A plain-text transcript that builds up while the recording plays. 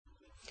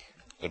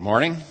Good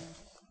morning.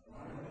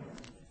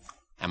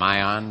 Am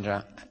I on,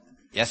 John?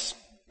 Yes?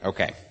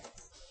 Okay.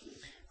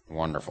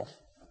 Wonderful.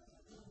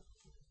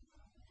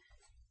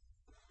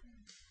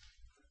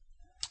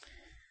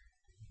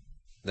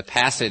 The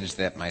passage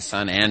that my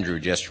son Andrew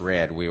just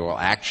read, we will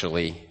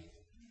actually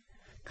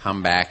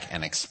come back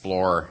and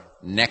explore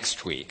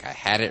next week. I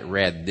had it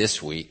read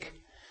this week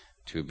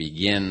to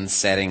begin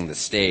setting the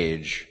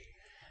stage,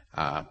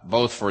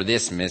 both for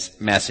this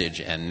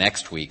message and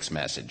next week's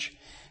message.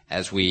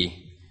 As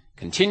we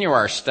continue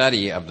our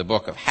study of the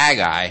book of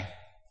Haggai,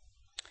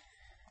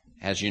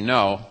 as you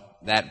know,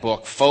 that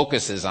book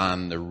focuses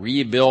on the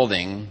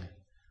rebuilding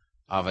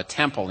of a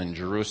temple in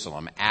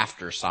Jerusalem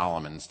after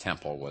Solomon's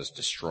temple was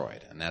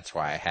destroyed. And that's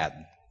why I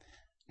had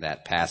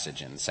that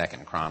passage in 2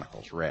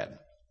 Chronicles read.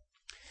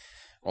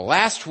 Well,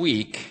 last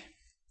week,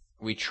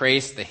 we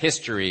traced the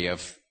history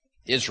of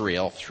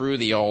Israel through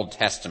the Old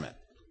Testament.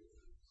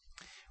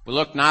 We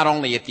looked not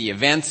only at the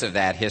events of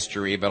that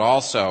history, but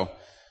also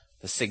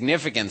the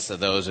significance of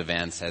those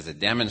events as a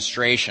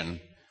demonstration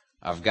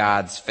of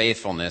God's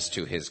faithfulness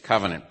to his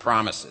covenant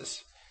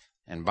promises.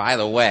 And by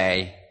the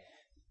way,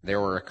 there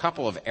were a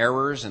couple of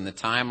errors in the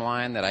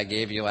timeline that I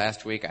gave you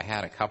last week. I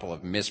had a couple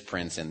of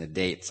misprints in the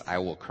dates. I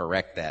will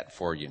correct that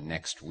for you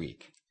next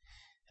week.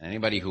 And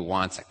anybody who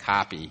wants a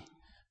copy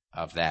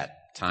of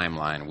that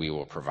timeline, we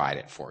will provide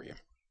it for you.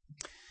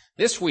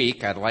 This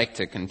week, I'd like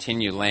to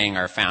continue laying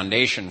our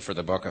foundation for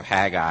the book of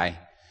Haggai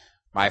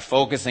by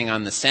focusing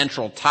on the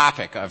central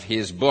topic of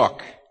his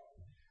book,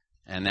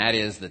 and that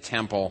is the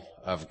temple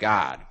of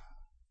God.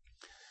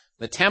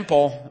 The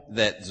temple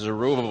that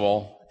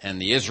Zerubbabel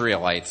and the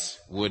Israelites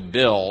would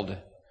build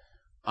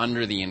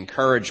under the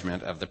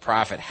encouragement of the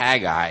prophet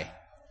Haggai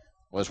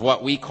was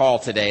what we call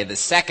today the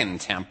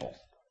Second Temple.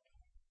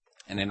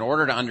 And in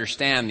order to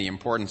understand the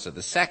importance of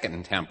the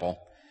Second Temple,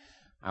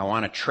 I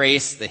want to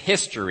trace the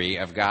history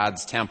of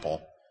God's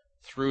temple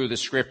through the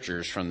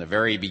scriptures from the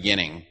very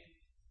beginning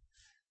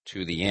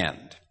to the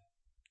end.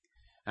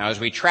 Now, as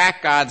we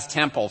track God's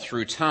temple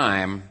through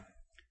time,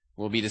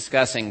 we'll be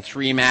discussing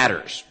three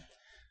matters.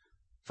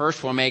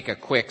 First, we'll make a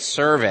quick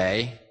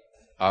survey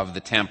of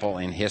the temple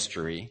in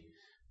history.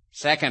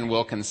 Second,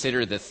 we'll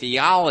consider the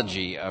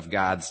theology of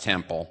God's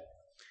temple.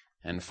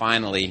 And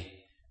finally,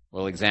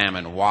 we'll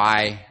examine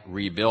why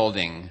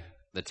rebuilding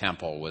the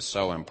temple was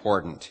so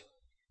important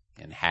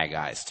in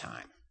Haggai's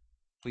time.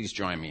 Please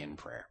join me in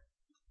prayer.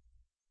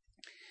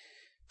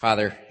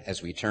 Father,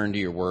 as we turn to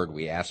your word,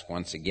 we ask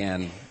once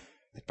again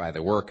that by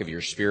the work of your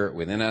Spirit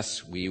within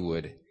us, we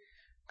would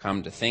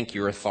come to think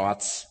your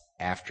thoughts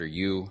after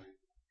you,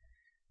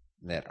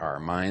 that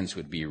our minds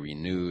would be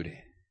renewed,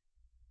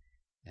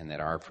 and that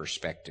our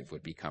perspective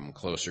would become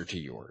closer to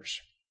yours.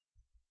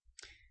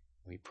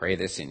 We pray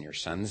this in your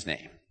Son's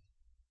name.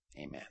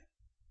 Amen.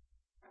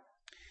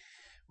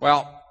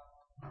 Well,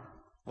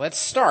 let's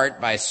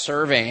start by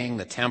surveying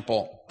the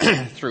temple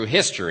through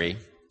history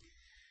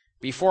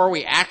before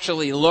we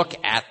actually look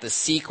at the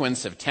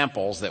sequence of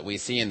temples that we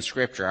see in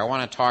Scripture. I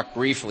want to talk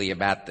briefly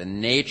about the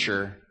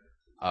nature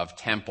of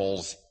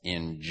temples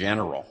in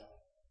general.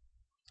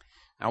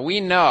 Now,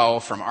 we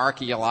know from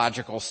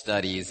archaeological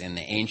studies in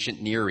the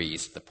ancient Near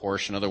East, the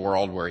portion of the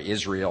world where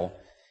Israel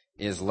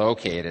is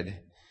located,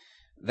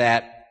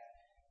 that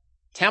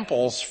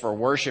temples for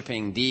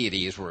worshiping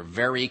deities were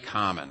very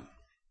common.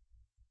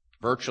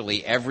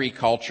 Virtually every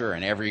culture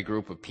and every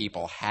group of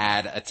people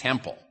had a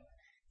temple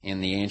in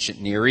the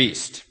ancient Near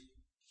East.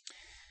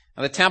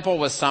 Now, the temple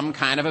was some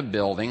kind of a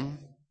building,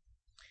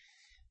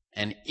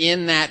 and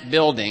in that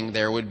building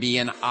there would be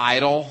an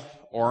idol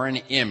or an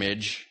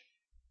image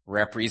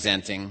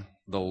representing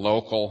the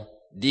local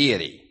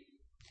deity.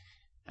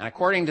 And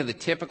according to the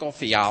typical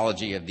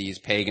theology of these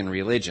pagan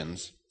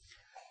religions,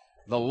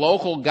 the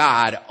local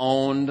god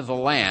owned the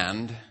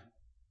land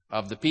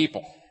of the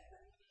people.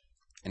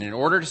 And in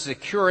order to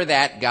secure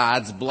that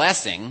God's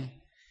blessing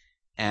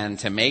and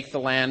to make the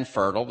land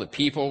fertile, the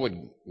people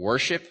would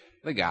worship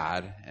the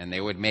god and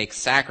they would make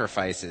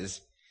sacrifices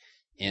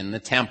in the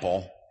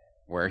temple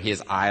where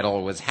his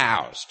idol was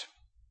housed.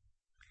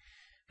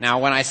 Now,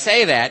 when I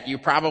say that, you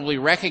probably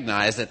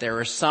recognize that there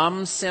are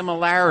some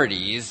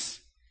similarities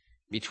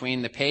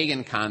between the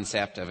pagan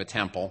concept of a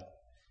temple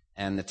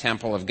and the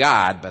temple of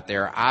God, but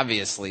there are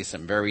obviously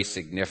some very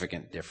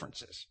significant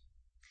differences.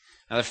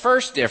 Now, the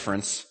first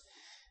difference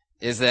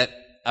is that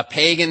a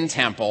pagan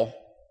temple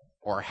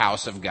or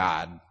house of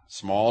God,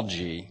 small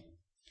g,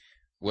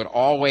 would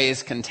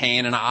always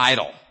contain an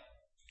idol.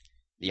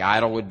 The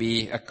idol would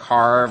be a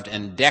carved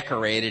and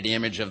decorated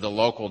image of the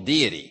local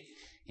deity.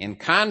 In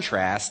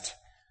contrast,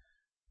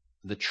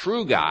 the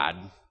true God,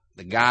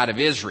 the God of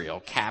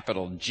Israel,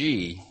 capital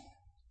G,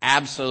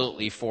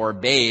 absolutely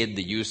forbade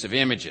the use of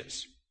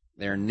images.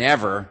 There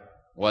never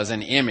was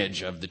an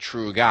image of the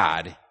true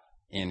God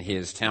in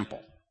his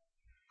temple.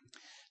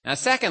 Now,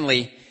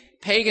 secondly,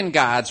 pagan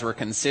gods were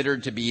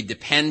considered to be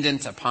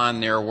dependent upon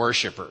their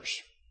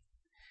worshipers.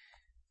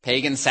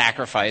 Pagan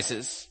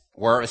sacrifices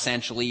were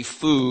essentially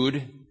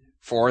food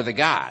for the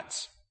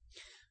gods.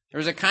 There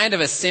was a kind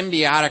of a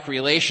symbiotic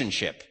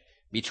relationship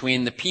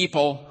between the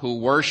people who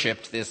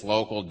worshiped this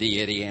local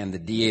deity and the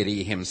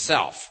deity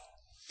himself.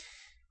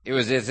 It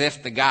was as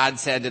if the God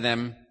said to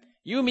them,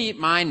 "You meet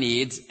my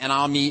needs and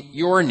I'll meet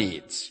your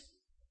needs."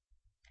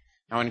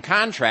 Now, in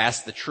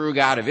contrast, the true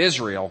God of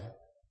Israel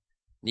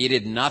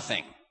needed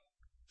nothing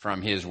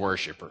from his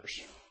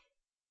worshipers.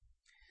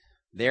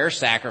 Their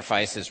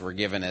sacrifices were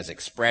given as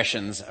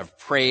expressions of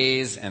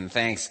praise and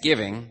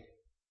thanksgiving,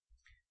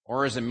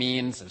 or as a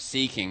means of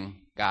seeking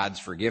God's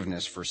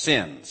forgiveness for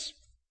sins.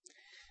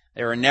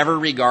 They were never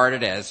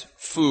regarded as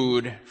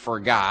food for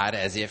God,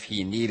 as if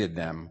he needed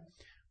them,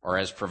 or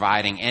as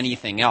providing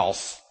anything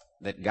else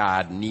that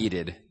God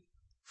needed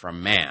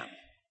from man.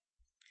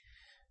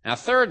 Now,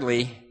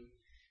 thirdly,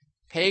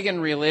 pagan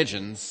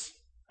religions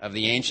of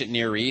the ancient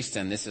Near East,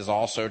 and this is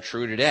also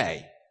true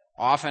today,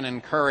 often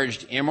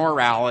encouraged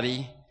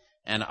immorality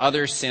and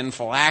other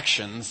sinful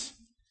actions,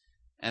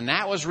 and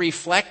that was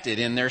reflected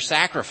in their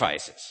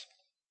sacrifices.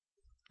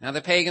 Now,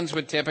 the pagans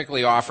would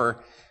typically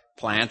offer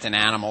plant and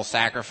animal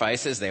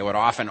sacrifices. They would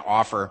often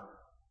offer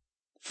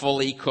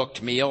fully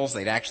cooked meals.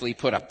 They'd actually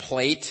put a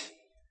plate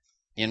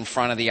in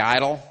front of the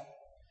idol,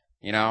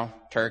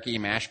 turkey,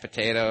 mashed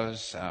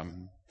potatoes,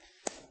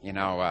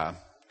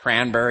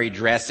 cranberry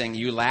dressing.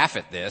 You laugh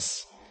at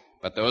this,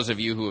 but those of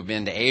you who have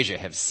been to Asia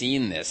have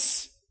seen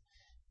this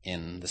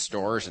in the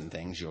stores and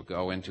things. You'll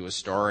go into a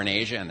store in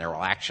Asia and there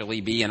will actually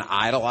be an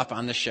idol up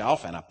on the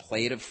shelf and a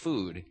plate of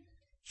food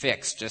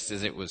fixed just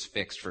as it was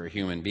fixed for a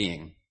human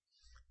being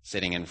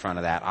sitting in front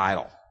of that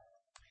idol.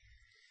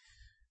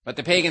 But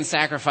the pagan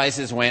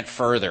sacrifices went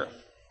further.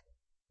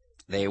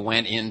 They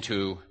went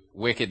into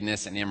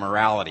wickedness and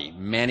immorality.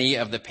 Many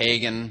of the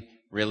pagan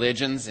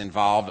religions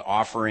involved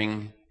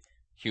offering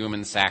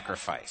human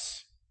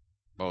sacrifice,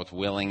 both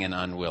willing and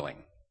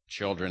unwilling,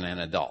 children and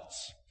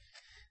adults.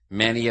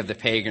 Many of the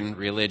pagan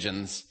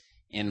religions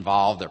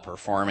involved the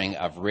performing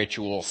of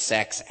ritual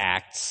sex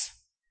acts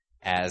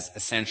as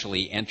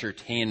essentially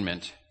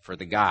entertainment for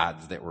the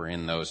gods that were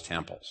in those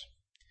temples.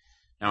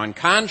 Now, in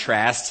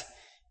contrast,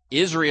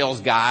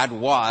 Israel's God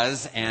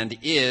was and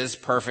is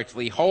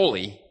perfectly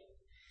holy,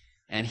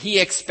 and he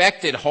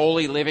expected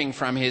holy living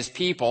from his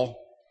people,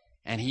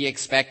 and he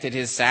expected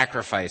his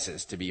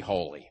sacrifices to be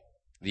holy.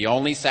 The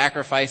only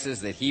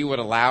sacrifices that he would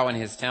allow in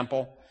his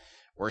temple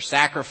were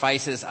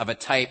sacrifices of a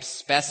type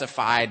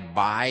specified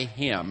by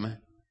him,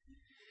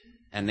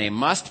 and they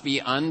must be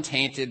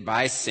untainted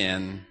by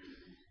sin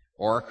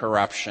or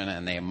corruption,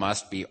 and they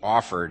must be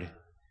offered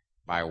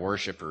by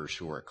worshipers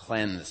who are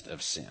cleansed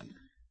of sin.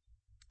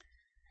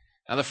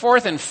 Now, the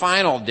fourth and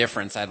final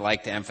difference I'd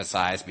like to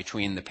emphasize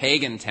between the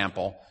pagan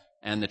temple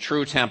and the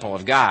true temple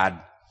of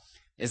God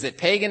is that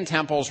pagan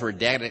temples were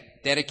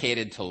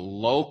dedicated to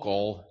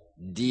local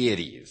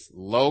deities.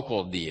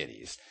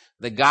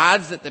 The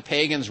gods that the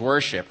pagans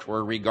worshipped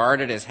were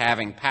regarded as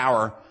having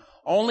power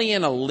only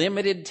in a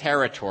limited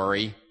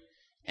territory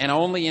and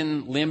only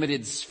in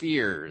limited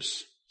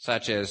spheres,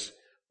 such as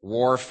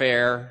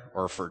warfare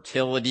or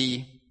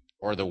fertility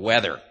or the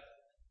weather.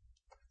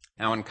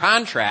 Now, in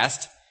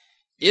contrast,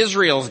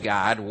 Israel's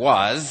God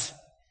was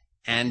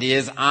and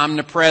is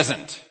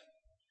omnipresent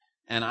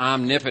and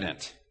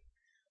omnipotent.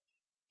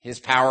 His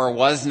power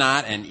was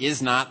not and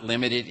is not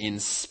limited in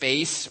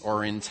space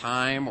or in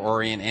time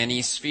or in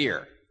any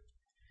sphere.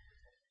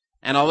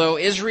 And although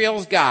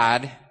Israel's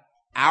God,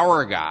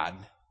 our God,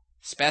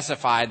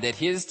 specified that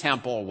his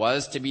temple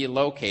was to be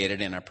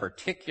located in a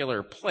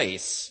particular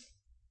place,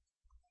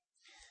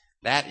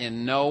 that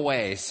in no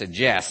way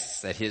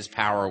suggests that his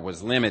power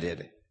was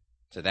limited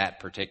to that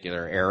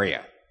particular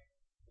area.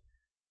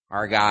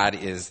 Our God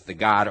is the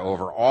God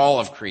over all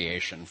of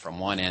creation from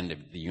one end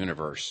of the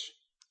universe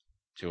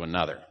to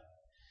another.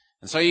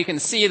 And so you can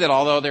see that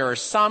although there are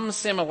some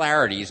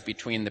similarities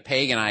between the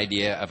pagan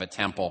idea of a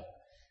temple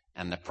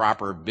and the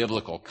proper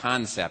biblical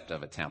concept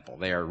of a temple,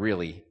 they are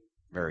really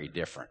very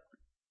different.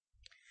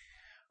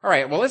 All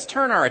right, well, let's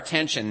turn our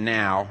attention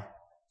now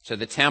to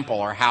the temple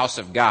or house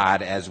of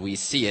God as we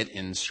see it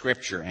in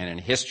Scripture and in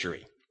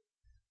history.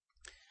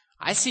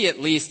 I see at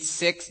least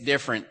 6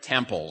 different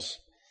temples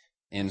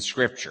in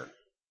Scripture.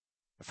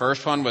 The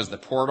first one was the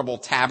portable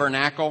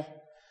tabernacle.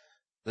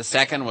 The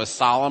second was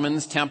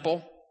Solomon's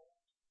temple.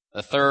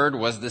 The third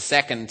was the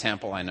second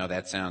temple. I know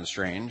that sounds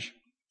strange.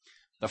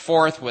 The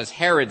fourth was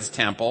Herod's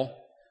temple.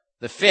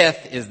 The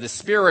fifth is the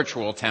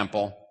spiritual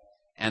temple.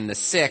 And the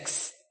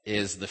sixth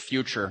is the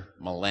future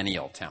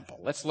millennial temple.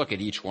 Let's look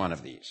at each one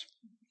of these.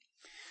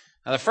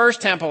 Now, the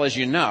first temple, as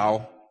you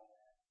know,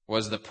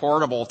 was the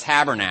portable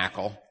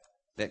tabernacle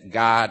that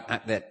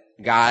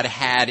God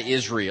had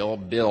Israel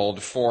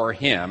build for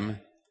him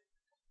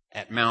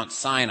at Mount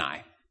Sinai.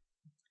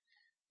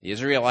 The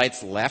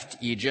Israelites left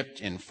Egypt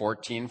in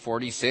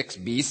 1446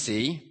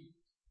 BC.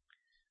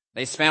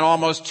 They spent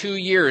almost 2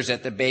 years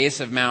at the base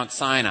of Mount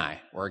Sinai,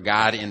 where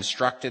God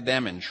instructed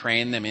them and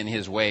trained them in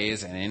his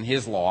ways and in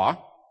his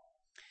law.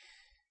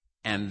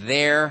 And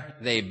there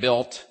they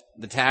built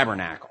the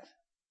tabernacle.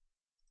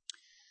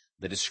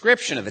 The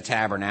description of the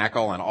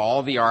tabernacle and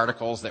all the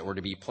articles that were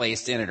to be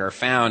placed in it are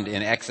found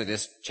in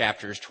Exodus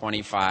chapters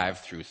 25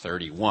 through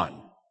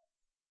 31.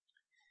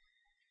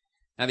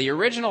 Now, the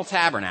original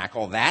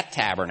tabernacle, that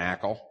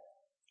tabernacle,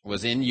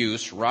 was in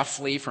use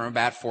roughly from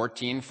about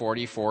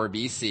 1444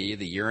 BC,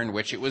 the year in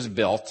which it was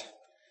built,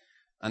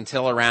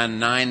 until around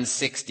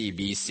 960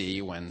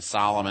 BC when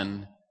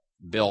Solomon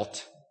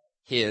built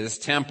his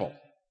temple.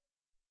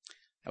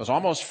 It was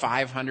almost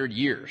 500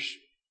 years.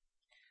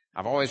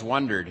 I've always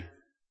wondered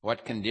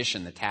what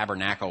condition the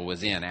tabernacle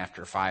was in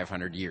after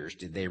 500 years.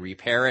 Did they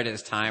repair it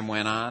as time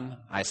went on?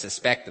 I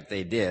suspect that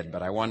they did,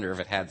 but I wonder if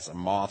it had some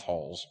moth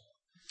holes.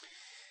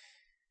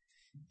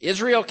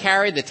 Israel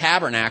carried the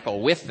tabernacle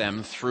with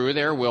them through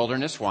their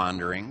wilderness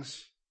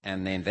wanderings,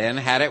 and they then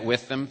had it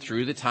with them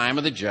through the time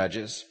of the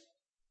judges.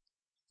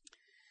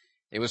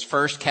 It was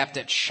first kept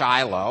at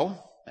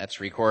Shiloh. That's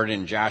recorded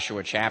in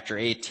Joshua chapter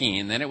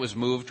 18. Then it was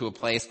moved to a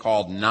place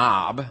called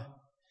Nob.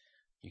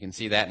 You can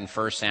see that in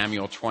 1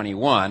 Samuel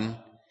 21.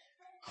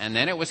 And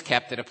then it was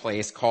kept at a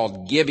place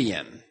called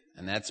Gibeon,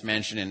 and that's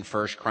mentioned in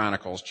 1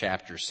 Chronicles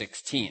chapter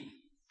 16.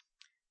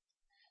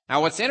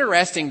 Now, what's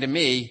interesting to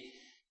me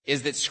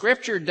is that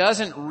Scripture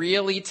doesn't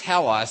really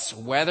tell us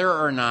whether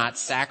or not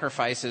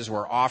sacrifices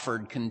were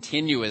offered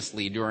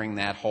continuously during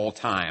that whole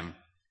time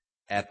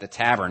at the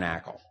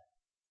tabernacle.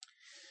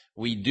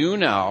 We do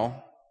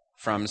know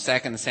from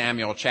 2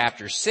 Samuel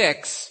chapter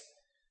 6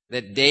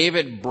 that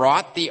David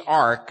brought the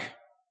ark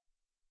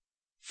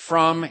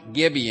from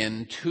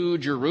Gibeon to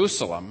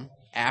Jerusalem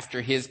after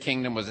his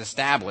kingdom was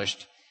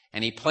established,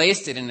 and he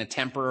placed it in a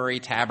temporary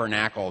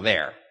tabernacle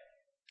there.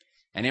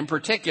 And in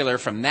particular,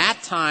 from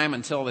that time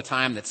until the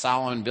time that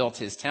Solomon built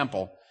his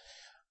temple,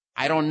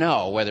 I don't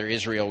know whether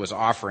Israel was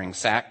offering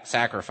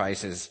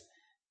sacrifices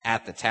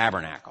at the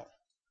tabernacle.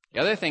 The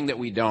other thing that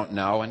we don't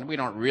know, and we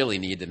don't really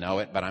need to know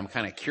it, but I'm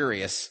kind of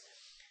curious,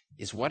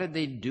 is what did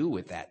they do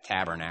with that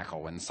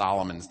tabernacle when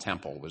Solomon's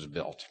temple was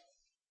built?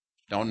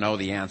 Don't know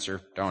the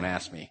answer. Don't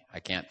ask me.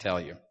 I can't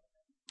tell you.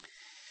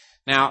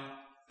 Now,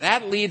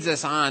 that leads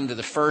us on to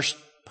the first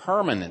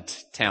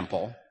permanent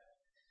temple,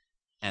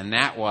 and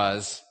that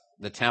was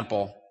the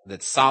temple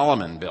that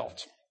Solomon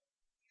built.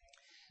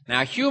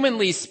 Now,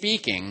 humanly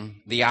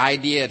speaking, the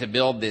idea to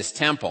build this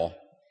temple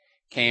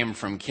came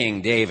from King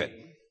David.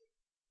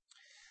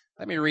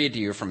 Let me read to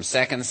you from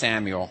 2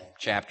 Samuel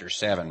chapter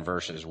 7,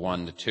 verses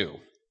 1 to 2.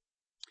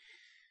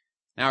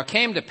 Now it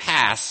came to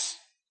pass,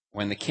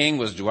 when the king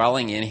was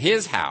dwelling in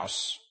his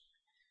house,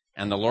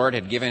 and the Lord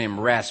had given him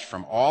rest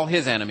from all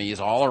his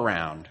enemies all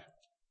around,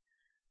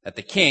 that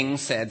the king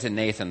said to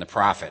Nathan the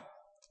prophet,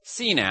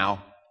 "See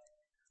now,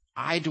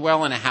 I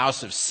dwell in a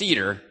house of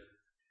cedar,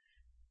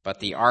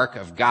 but the ark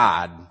of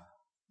God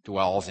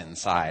dwells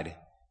inside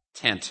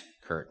tent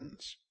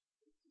curtains."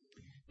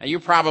 Now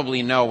you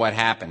probably know what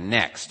happened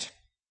next.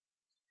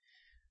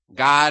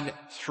 God,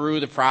 through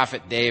the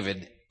prophet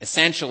David,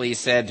 essentially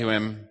said to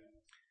him,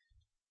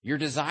 "Your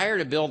desire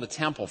to build a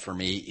temple for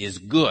me is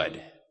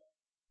good,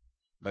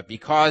 but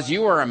because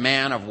you are a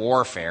man of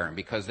warfare and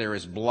because there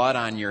is blood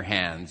on your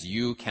hands,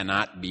 you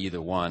cannot be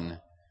the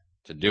one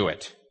to do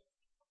it.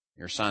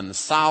 Your son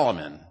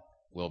Solomon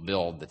will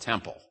build the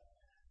temple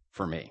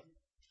for me."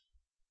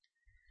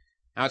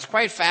 Now, it's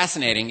quite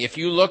fascinating if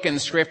you look in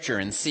Scripture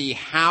and see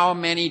how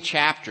many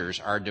chapters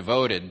are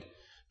devoted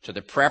to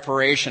the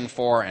preparation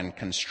for and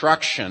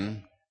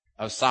construction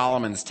of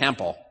Solomon's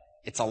temple.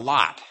 It's a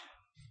lot.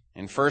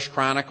 In 1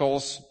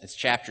 Chronicles, it's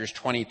chapters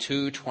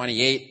 22,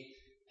 28,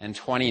 and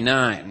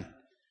 29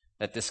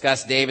 that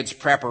discuss David's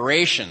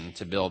preparation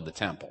to build the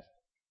temple.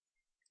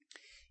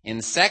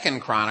 In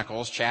 2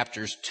 Chronicles,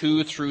 chapters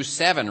 2 through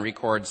 7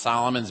 record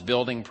Solomon's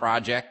building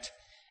project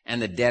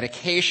and the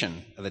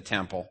dedication of the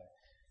temple.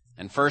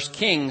 And 1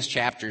 Kings,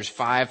 chapters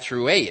 5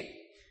 through 8,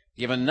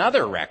 give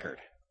another record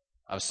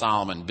of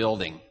Solomon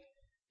building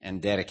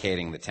and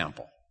dedicating the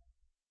temple.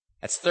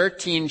 That's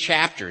 13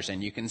 chapters,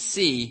 and you can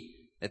see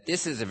that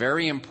this is a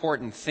very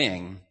important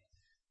thing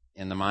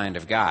in the mind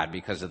of God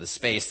because of the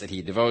space that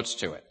he devotes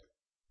to it.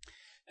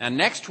 And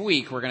next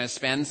week, we're going to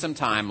spend some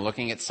time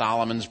looking at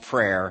Solomon's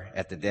prayer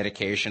at the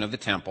dedication of the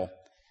temple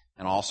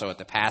and also at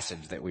the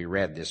passage that we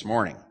read this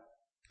morning.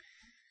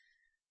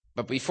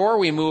 But before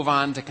we move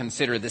on to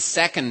consider the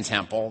second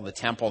temple, the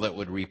temple that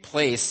would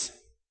replace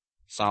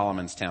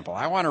Solomon's temple,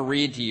 I want to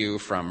read to you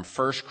from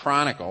 1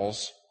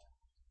 Chronicles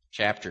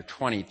chapter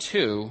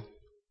 22,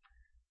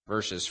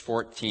 verses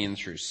 14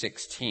 through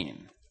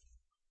 16.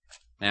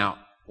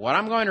 Now, what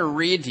I'm going to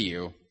read to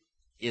you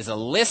is a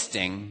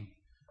listing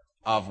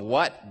of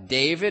what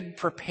David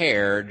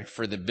prepared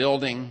for the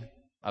building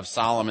of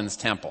Solomon's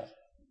temple.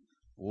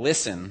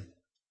 Listen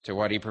to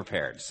what he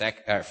prepared.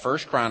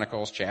 1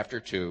 Chronicles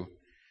chapter 2,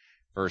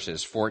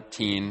 verses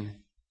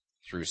 14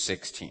 through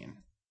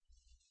 16.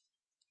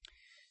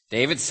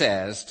 David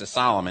says to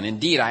Solomon,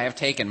 "Indeed, I have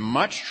taken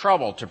much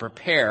trouble to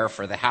prepare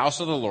for the house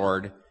of the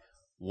Lord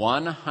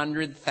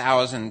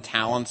 100,000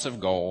 talents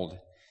of gold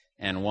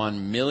and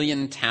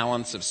 1,000,000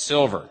 talents of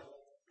silver,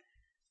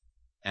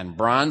 and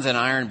bronze and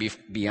iron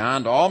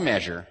beyond all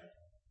measure,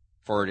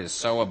 for it is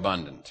so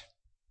abundant.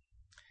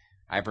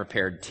 I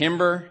prepared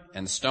timber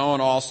and stone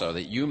also,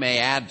 that you may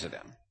add to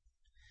them.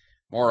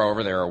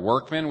 Moreover, there are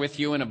workmen with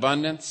you in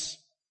abundance.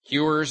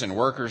 hewers and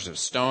workers of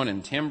stone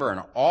and timber,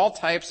 and all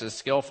types of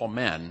skillful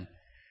men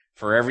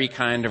for every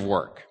kind of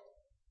work.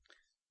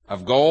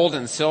 Of gold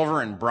and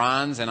silver and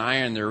bronze and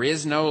iron there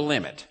is no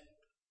limit.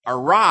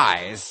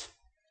 Arise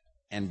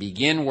and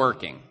begin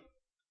working,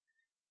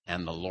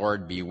 and the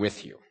Lord be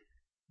with you.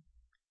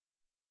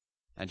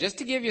 Now, just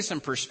to give you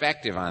some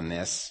perspective on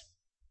this,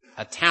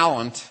 a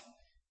talent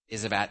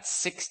is about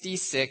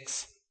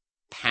 66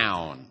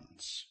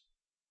 pounds.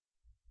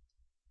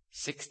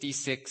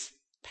 66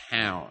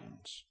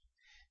 pounds.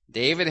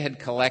 David had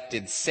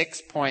collected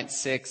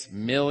 6.6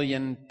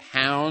 million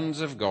pounds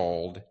of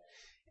gold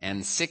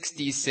and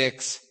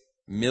 66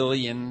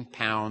 million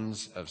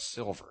pounds of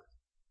silver.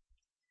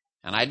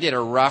 And I did a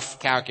rough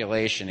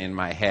calculation in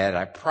my head.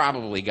 I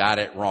probably got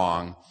it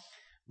wrong,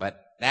 but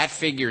that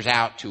figures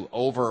out to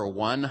over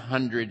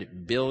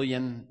 $100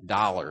 billion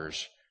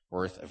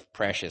worth of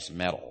precious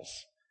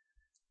metals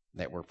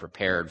that were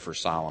prepared for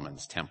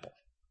Solomon's temple.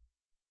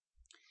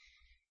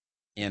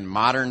 In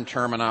modern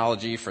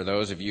terminology, for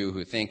those of you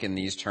who think in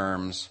these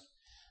terms,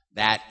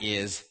 that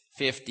is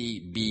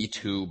 50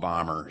 B-2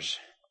 bombers.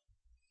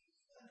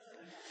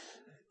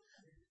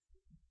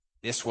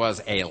 This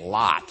was a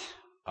lot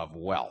of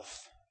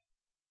wealth.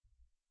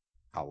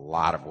 A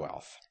lot of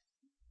wealth.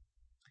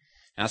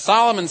 Now,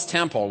 Solomon's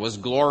temple was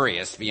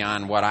glorious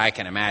beyond what I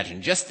can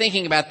imagine. Just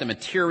thinking about the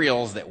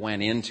materials that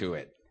went into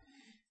it,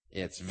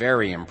 it's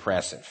very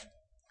impressive.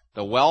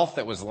 The wealth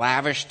that was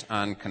lavished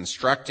on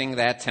constructing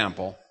that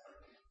temple.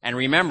 And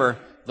remember,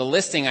 the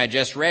listing I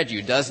just read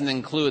you doesn't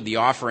include the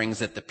offerings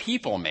that the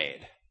people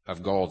made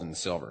of gold and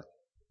silver.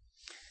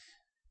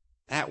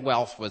 That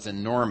wealth was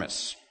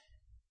enormous.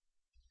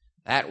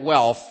 That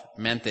wealth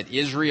meant that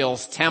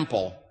Israel's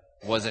temple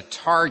was a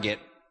target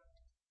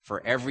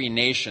for every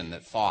nation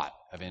that thought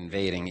of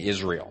invading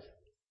Israel.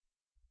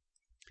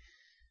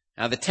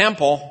 Now, the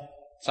temple,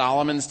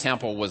 Solomon's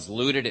temple, was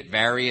looted at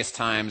various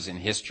times in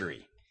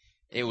history.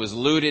 It was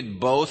looted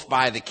both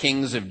by the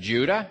kings of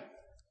Judah,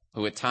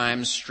 who at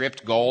times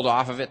stripped gold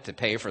off of it to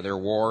pay for their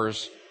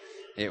wars.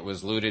 It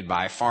was looted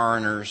by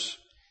foreigners,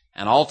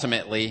 and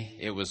ultimately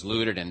it was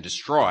looted and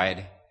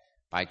destroyed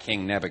by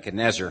King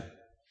Nebuchadnezzar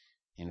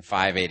in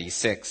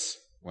 586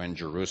 when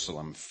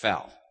Jerusalem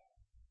fell.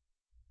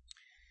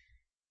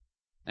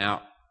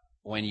 Now,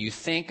 when you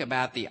think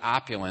about the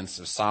opulence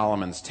of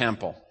Solomon's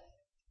temple,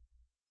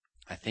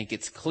 I think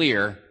it's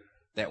clear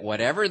that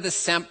whatever the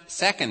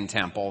second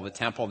temple, the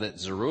temple that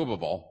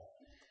Zerubbabel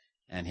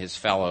and his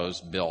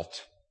fellows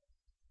built,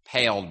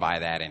 paled by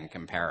that in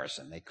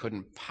comparison. They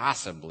couldn't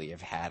possibly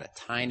have had a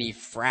tiny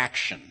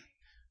fraction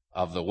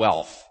of the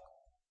wealth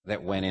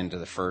that went into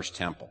the first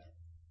temple.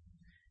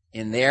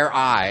 In their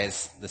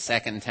eyes, the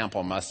second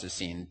temple must have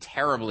seemed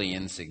terribly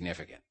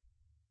insignificant.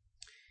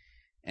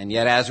 And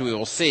yet, as we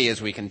will see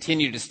as we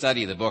continue to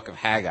study the book of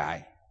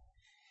Haggai,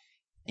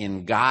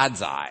 in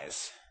God's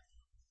eyes,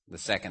 the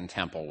second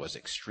temple was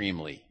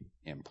extremely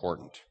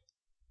important.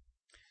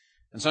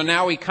 And so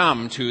now we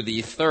come to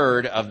the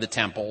third of the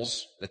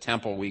temples, the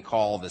temple we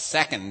call the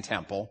second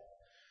temple,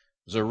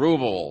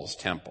 Zerubbabel's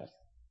temple.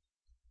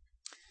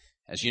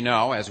 As you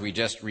know, as we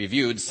just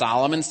reviewed,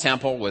 Solomon's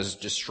temple was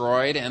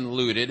destroyed and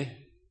looted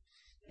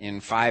in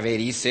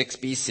 586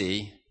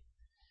 BC.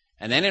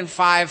 And then in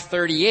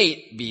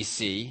 538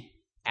 BC,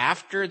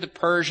 after the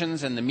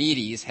Persians and the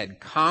Medes had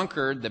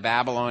conquered the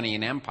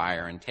Babylonian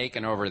Empire and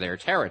taken over their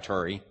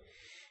territory,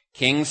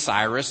 King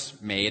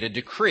Cyrus made a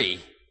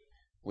decree,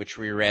 which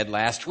we read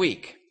last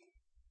week.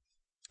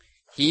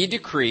 He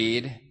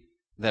decreed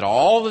that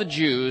all the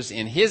Jews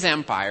in his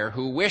empire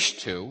who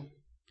wished to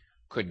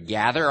could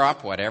gather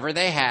up whatever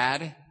they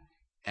had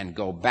and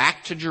go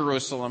back to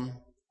Jerusalem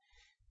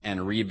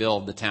and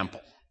rebuild the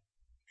temple.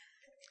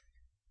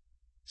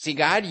 See,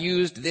 God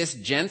used this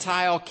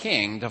Gentile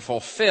king to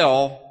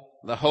fulfill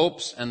the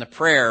hopes and the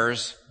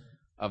prayers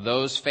of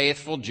those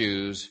faithful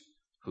Jews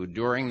who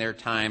during their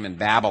time in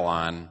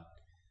Babylon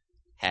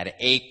had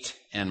ached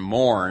and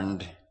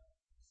mourned,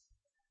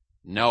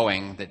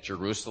 knowing that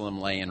Jerusalem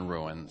lay in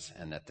ruins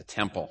and that the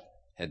temple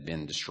had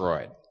been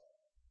destroyed.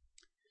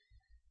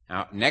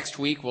 Now, next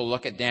week we'll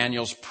look at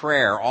Daniel's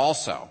prayer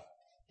also.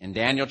 In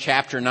Daniel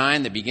chapter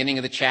 9, the beginning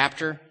of the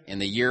chapter, in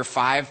the year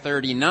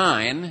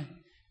 539,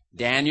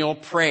 Daniel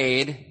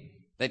prayed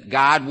that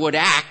God would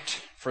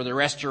act for the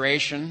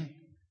restoration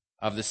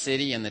of the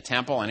city and the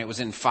temple, and it was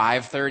in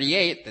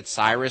 538 that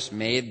Cyrus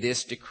made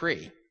this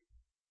decree.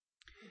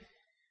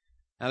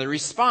 Now, the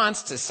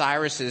response to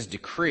Cyrus's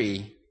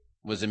decree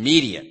was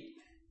immediate.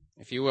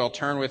 If you will,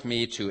 turn with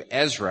me to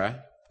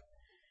Ezra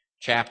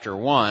chapter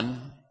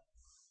 1.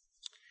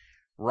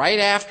 Right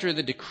after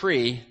the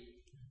decree,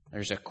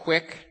 there's a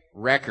quick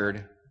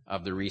record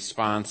of the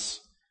response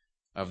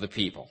of the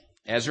people.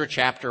 Ezra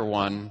chapter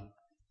 1,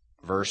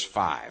 verse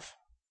 5.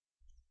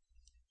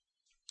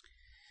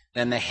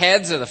 Then the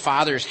heads of the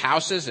fathers'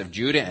 houses of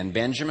Judah and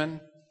Benjamin,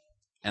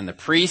 and the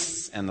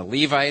priests and the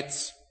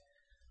Levites,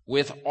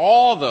 with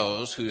all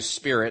those whose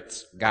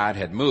spirits God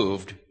had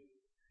moved,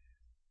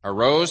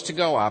 arose to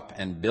go up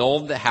and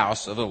build the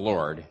house of the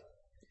Lord,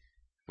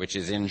 which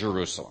is in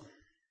Jerusalem.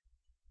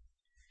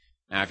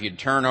 Now, if you'd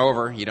turn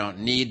over, you don't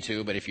need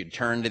to, but if you'd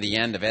turn to the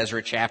end of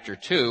Ezra chapter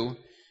 2,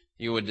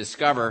 you would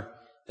discover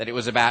that it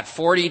was about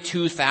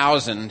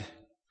 42,000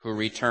 who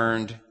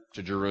returned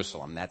to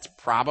Jerusalem. That's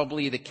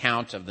probably the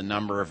count of the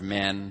number of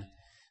men.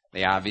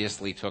 They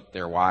obviously took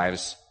their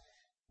wives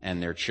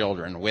and their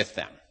children with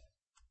them.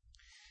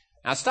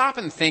 Now stop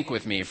and think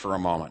with me for a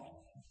moment.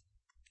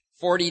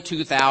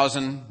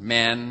 42,000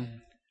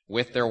 men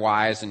with their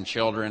wives and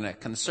children, a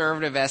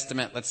conservative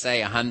estimate, let's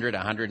say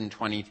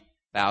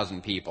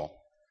 120,000 people,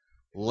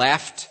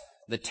 left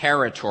the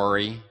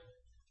territory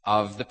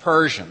of the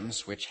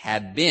Persians, which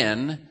had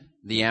been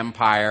the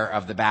empire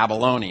of the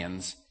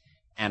Babylonians,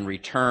 and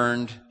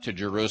returned to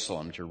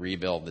Jerusalem to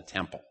rebuild the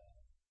temple.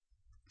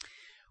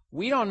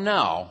 We don't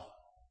know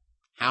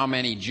how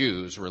many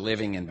Jews were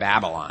living in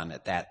Babylon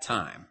at that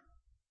time.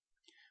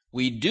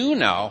 We do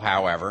know,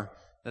 however,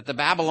 that the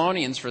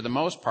Babylonians, for the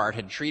most part,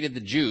 had treated the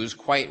Jews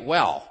quite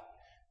well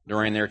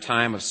during their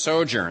time of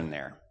sojourn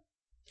there.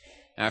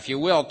 Now, if you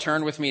will,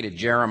 turn with me to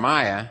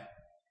Jeremiah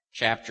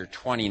chapter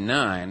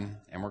 29,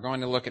 and we're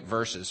going to look at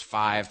verses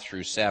 5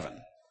 through 7.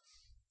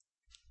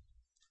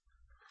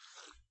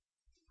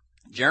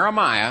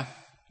 Jeremiah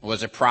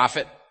was a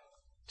prophet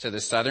to the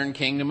southern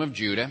kingdom of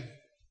Judah.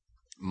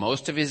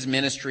 Most of his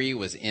ministry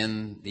was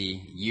in the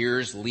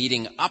years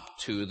leading up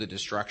to the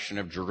destruction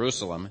of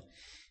Jerusalem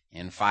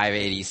in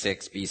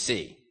 586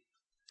 BC.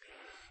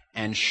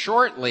 And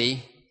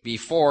shortly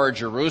before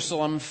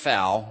Jerusalem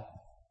fell,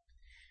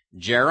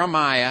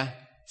 Jeremiah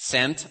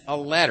sent a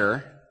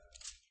letter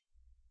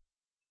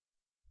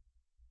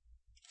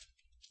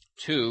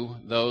to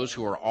those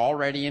who were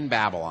already in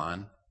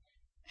Babylon,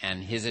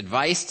 and his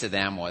advice to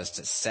them was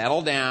to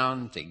settle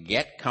down, to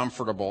get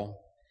comfortable.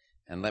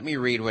 And let me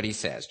read what he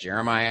says.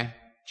 Jeremiah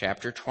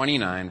chapter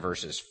 29,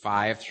 verses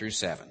 5 through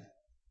 7.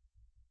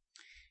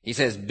 He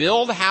says,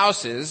 "Build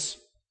houses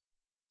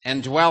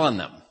and dwell in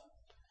them.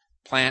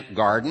 Plant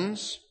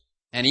gardens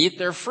and eat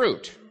their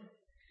fruit.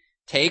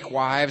 Take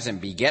wives and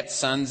beget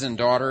sons and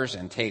daughters,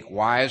 and take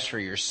wives for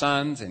your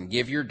sons, and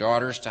give your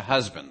daughters to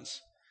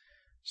husbands,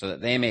 so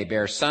that they may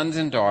bear sons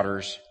and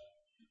daughters,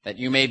 that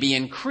you may be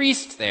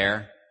increased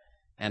there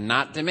and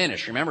not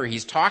diminished." Remember,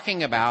 he's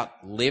talking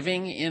about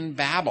living in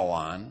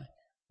Babylon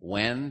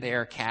when they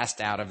are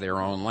cast out of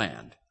their own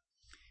land.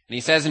 And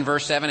he says in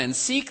verse 7, "And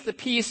seek the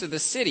peace of the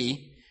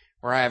city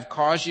where I have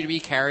caused you to be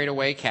carried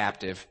away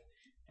captive,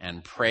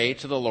 and pray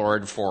to the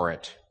Lord for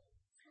it.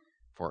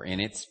 For in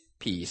its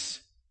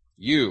peace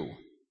you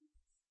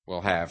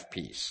will have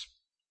peace."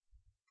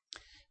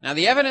 Now,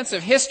 the evidence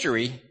of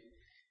history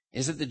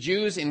is that the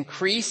Jews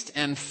increased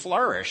and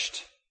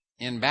flourished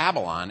in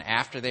Babylon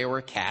after they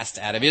were cast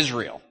out of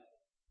Israel.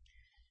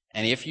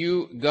 And if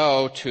you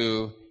go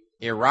to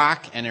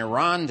Iraq and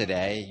Iran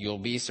today, you'll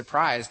be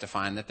surprised to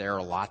find that there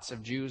are lots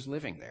of Jews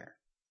living there.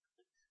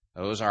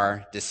 Those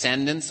are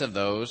descendants of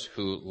those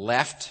who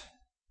left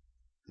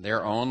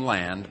their own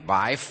land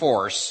by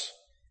force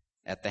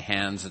at the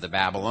hands of the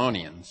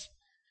Babylonians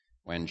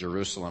when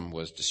Jerusalem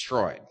was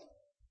destroyed.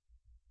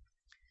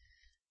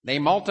 They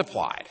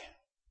multiplied.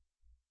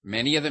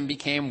 Many of them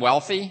became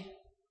wealthy.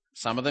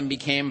 Some of them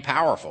became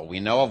powerful. We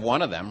know of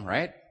one of them,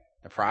 right?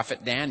 The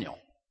prophet Daniel.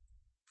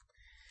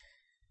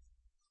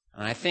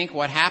 And I think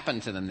what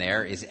happened to them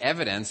there is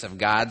evidence of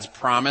God's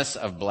promise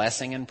of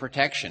blessing and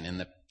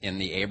protection in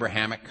the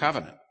Abrahamic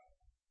covenant.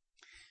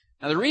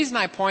 Now, the reason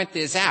I point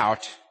this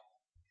out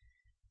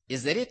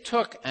is that it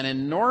took an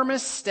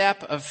enormous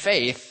step of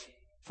faith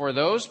for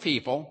those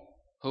people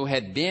who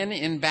had been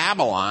in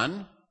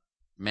Babylon,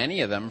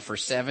 many of them for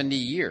 70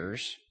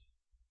 years,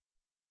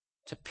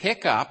 to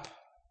pick up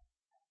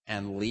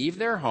and leave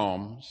their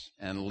homes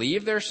and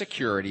leave their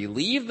security,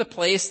 leave the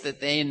place that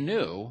they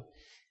knew,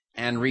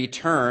 and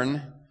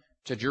return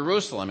to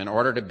Jerusalem in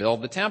order to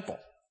build the temple.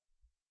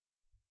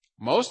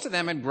 Most of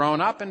them had grown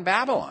up in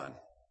Babylon.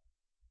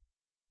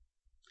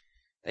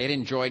 They had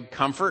enjoyed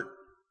comfort,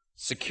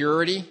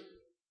 security,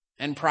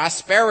 and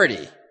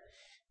prosperity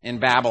in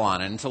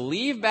Babylon. And to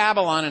leave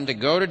Babylon and to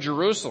go to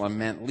Jerusalem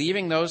meant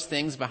leaving those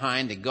things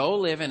behind to go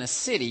live in a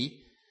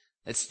city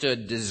that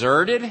stood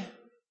deserted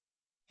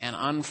and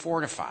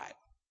unfortified.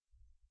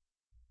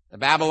 The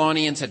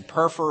Babylonians had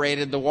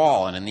perforated the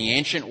wall, and in the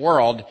ancient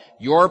world,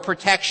 your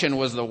protection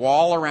was the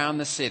wall around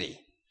the city.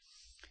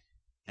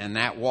 And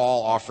that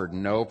wall offered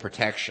no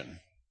protection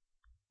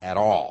at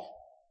all.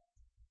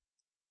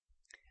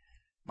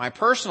 My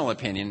personal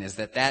opinion is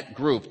that that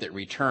group that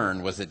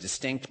returned was a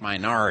distinct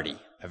minority,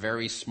 a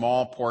very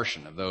small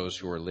portion of those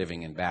who were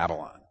living in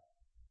Babylon.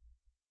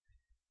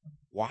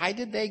 Why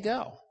did they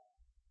go?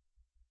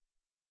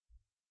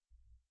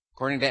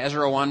 According to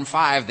Ezra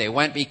 1:5, they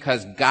went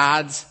because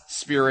God's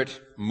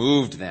Spirit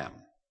moved them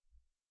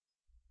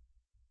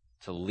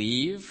to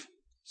leave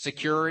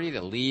security,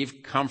 to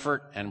leave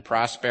comfort and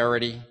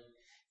prosperity,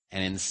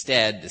 and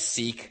instead to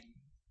seek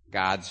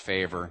God's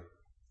favor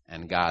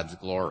and God's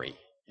glory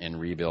in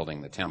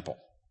rebuilding the temple.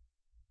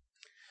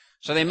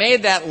 So they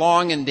made that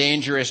long and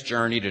dangerous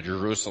journey to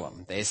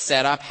Jerusalem. They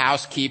set up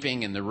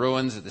housekeeping in the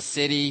ruins of the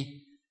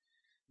city.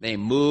 They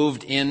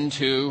moved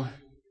into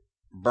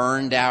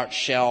burned out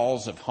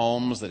shells of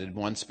homes that had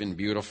once been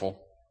beautiful.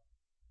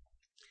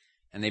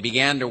 And they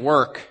began to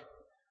work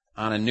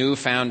on a new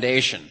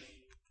foundation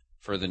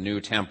for the new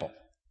temple.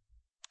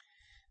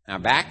 Now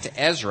back to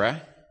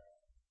Ezra,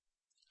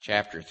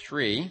 chapter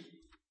 3.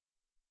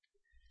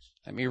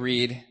 Let me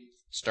read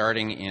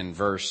starting in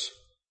verse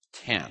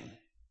 10.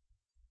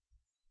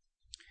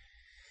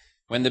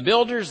 When the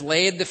builders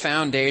laid the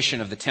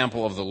foundation of the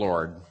temple of the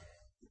Lord,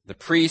 the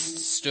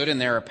priests stood in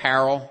their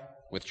apparel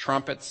with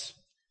trumpets,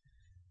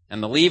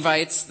 and the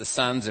Levites, the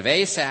sons of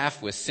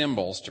Asaph, with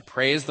cymbals to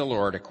praise the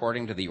Lord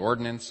according to the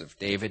ordinance of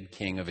David,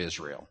 king of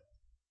Israel.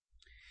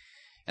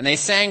 And they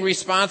sang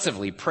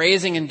responsively,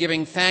 praising and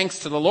giving thanks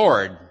to the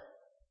Lord,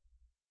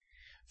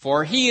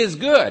 for he is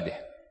good,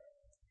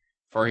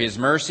 for his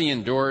mercy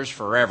endures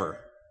forever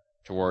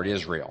toward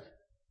Israel.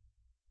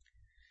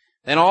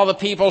 Then all the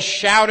people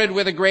shouted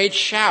with a great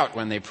shout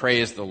when they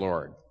praised the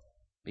Lord,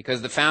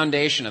 because the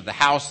foundation of the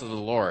house of the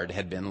Lord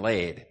had been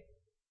laid.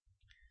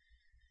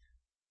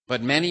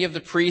 But many of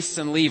the priests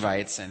and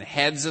Levites and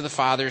heads of the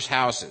fathers'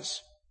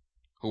 houses,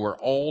 who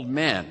were old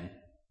men,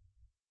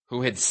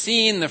 who had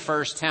seen the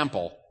first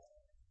temple,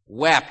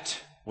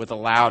 wept with a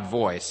loud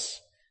voice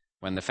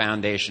when the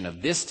foundation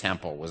of this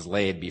temple was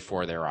laid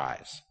before their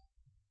eyes.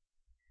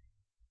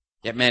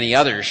 Yet many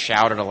others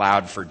shouted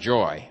aloud for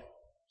joy,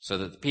 so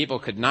that the people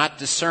could not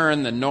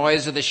discern the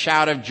noise of the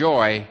shout of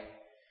joy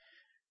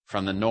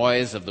from the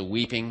noise of the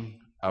weeping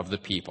of the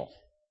people.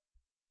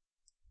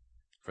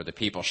 For the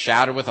people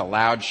shouted with a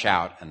loud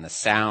shout, and the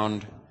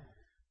sound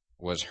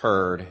was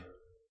heard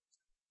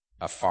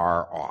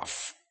afar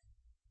off.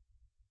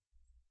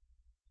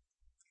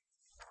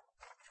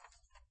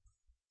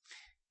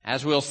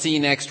 As we'll see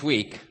next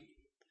week,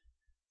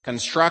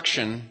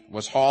 construction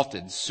was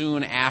halted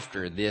soon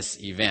after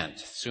this event,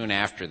 soon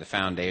after the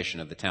foundation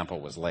of the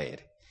temple was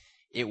laid.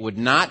 It would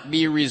not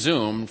be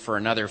resumed for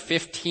another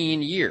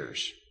 15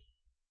 years.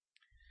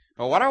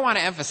 But what I want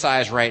to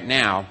emphasize right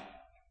now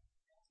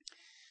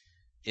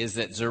is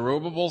that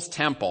Zerubbabel's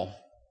temple,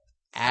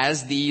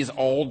 as these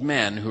old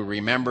men who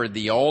remembered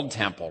the old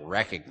temple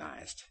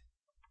recognized,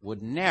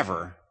 would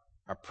never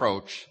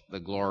approach the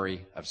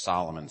glory of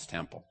Solomon's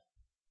temple.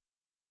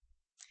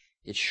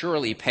 It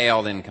surely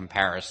paled in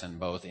comparison,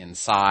 both in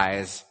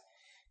size,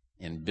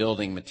 in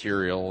building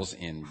materials,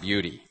 in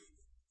beauty.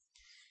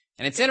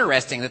 And it's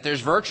interesting that there's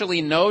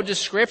virtually no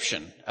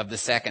description of the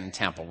second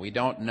temple. We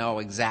don't know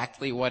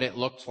exactly what it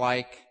looked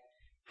like,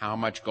 how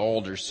much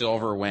gold or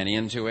silver went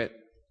into it.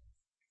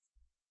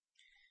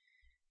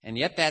 And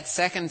yet that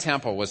second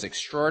temple was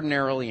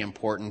extraordinarily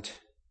important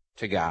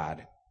to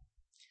God.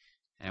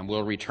 And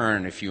we'll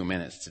return in a few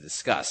minutes to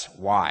discuss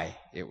why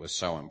it was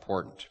so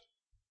important.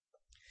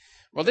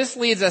 Well, this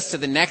leads us to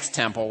the next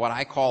temple, what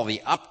I call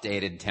the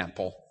updated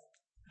temple,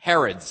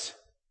 Herod's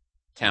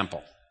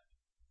temple.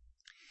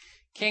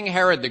 King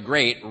Herod the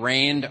Great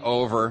reigned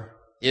over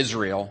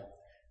Israel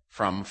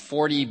from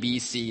 40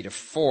 BC to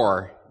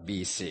 4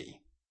 BC.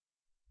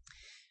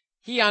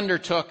 He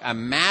undertook a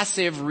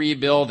massive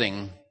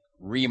remodeling,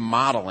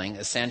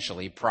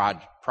 essentially,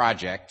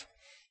 project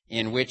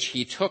in which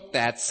he took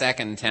that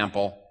second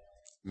temple,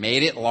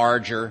 made it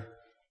larger,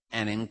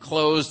 and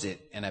enclosed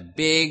it in a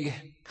big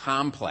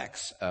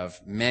complex of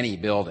many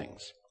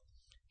buildings.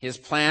 His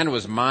plan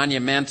was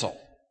monumental.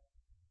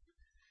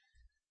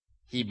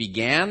 He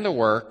began the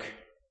work,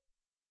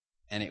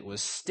 and it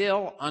was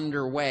still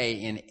underway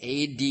in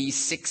AD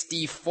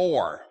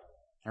 64.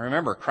 Now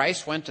remember,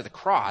 Christ went to the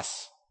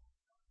cross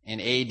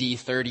in AD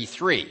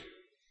 33.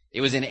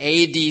 It was in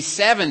AD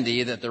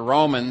 70 that the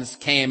Romans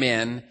came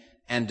in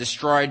and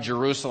destroyed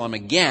Jerusalem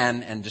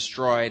again and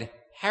destroyed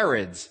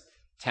Herod's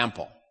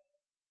temple.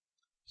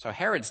 So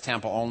Herod's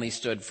temple only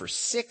stood for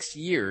 6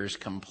 years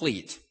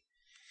complete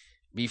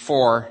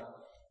before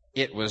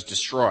it was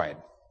destroyed.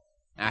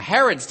 Now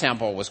Herod's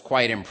temple was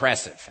quite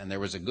impressive, and there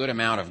was a good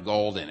amount of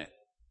gold in it.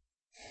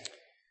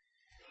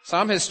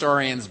 Some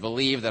historians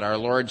believe that our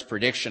Lord's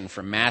prediction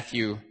from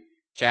Matthew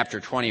chapter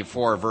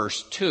 24,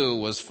 verse 2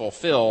 was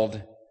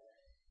fulfilled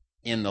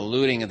in the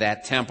looting of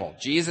that temple.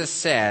 Jesus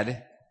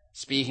said,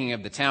 speaking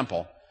of the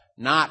temple,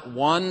 "Not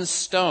one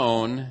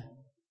stone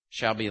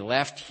shall be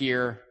left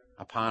here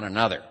upon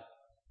another."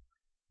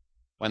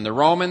 When the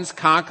Romans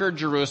conquered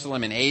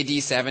Jerusalem in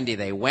AD 70,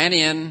 they went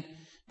in,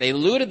 they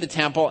looted the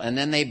temple, and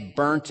then they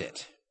burnt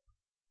it.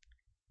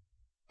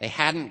 They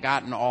hadn't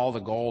gotten all the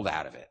gold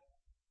out of it.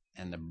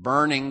 And the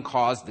burning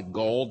caused the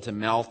gold to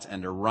melt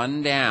and to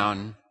run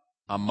down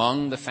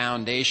among the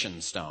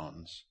foundation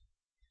stones.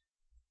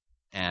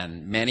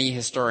 And many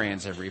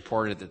historians have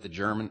reported that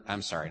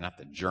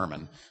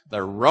the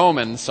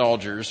Roman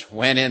soldiers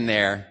went in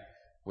there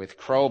with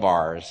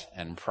crowbars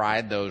and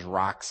pried those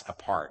rocks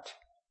apart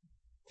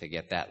to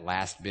get that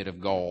last bit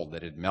of gold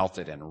that had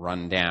melted and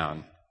run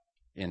down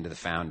into the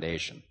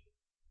foundation.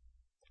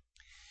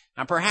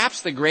 Now,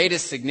 perhaps the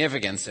greatest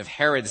significance of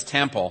Herod's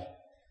temple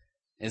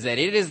is that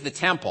it is the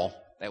temple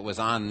that was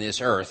on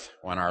this earth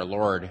when our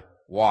Lord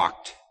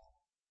walked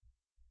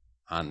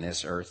on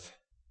this earth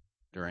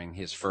during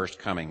his first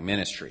coming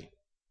ministry.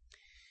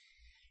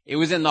 It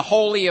was in the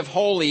Holy of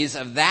Holies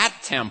of that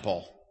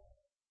temple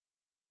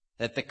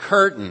that the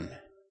curtain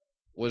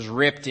was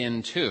ripped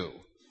in two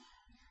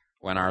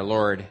when our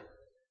Lord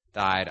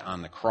died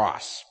on the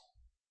cross.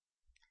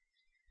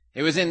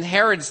 It was in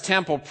Herod's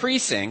temple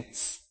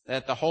precincts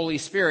that the Holy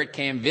Spirit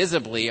came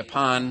visibly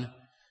upon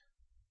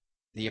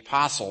the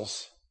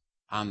apostles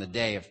on the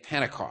day of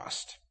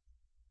Pentecost.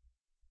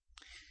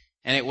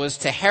 And it was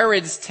to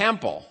Herod's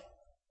temple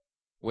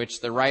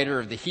which the writer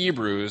of the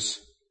Hebrews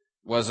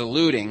was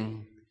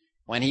alluding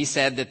when he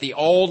said that the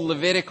old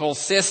Levitical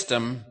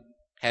system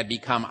had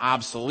become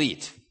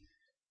obsolete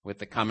with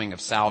the coming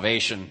of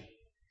salvation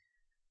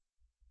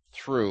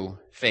through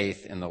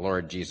faith in the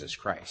Lord Jesus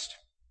Christ.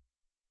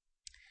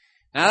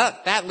 Now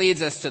that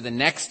leads us to the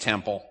next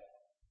temple,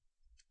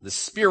 the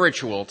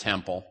spiritual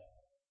temple,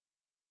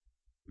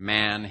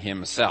 man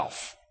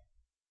himself.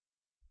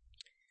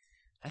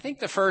 I think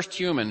the first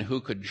human who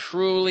could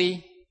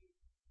truly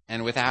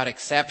and without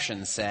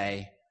exception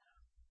say,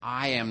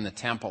 I am the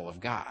temple of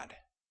God,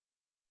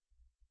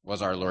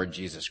 was our Lord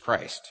Jesus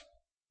Christ.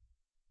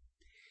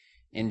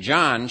 In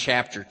John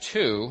chapter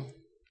 2,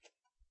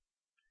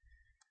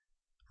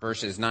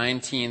 verses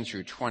 19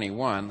 through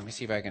 21, let me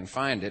see if I can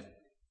find it.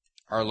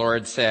 Our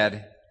Lord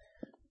said,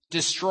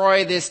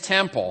 destroy this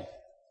temple,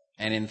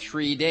 and in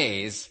 3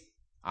 days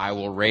I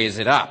will raise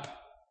it up.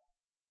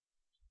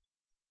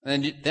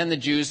 And then the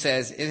Jews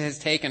says, it has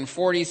taken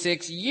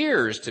 46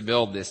 years to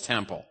build this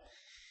temple,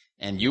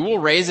 and you will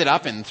raise it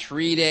up in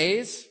 3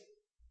 days?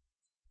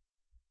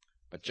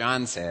 But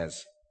John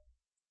says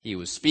he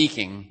was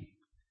speaking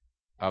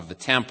of the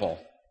temple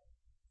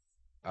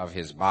of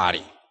his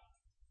body.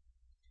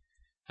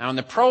 Now, in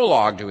the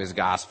prologue to his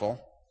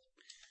gospel,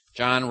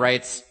 John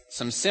writes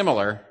some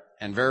similar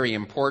and very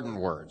important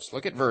words.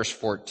 Look at verse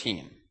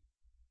 14.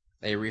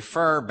 They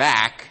refer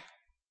back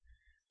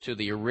to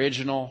the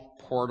original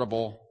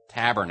portable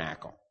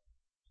tabernacle.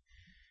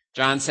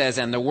 John says,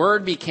 and the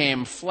Word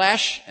became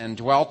flesh and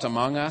dwelt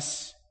among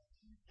us,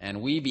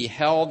 and we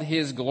beheld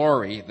his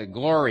glory, the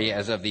glory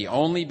as of the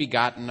only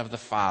begotten of the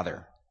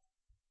Father,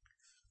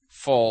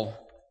 full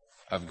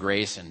of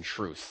grace and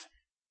truth.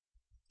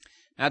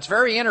 Now, it's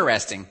very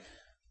interesting.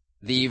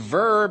 The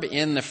verb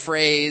in the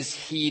phrase,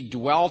 he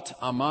dwelt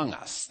among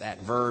us,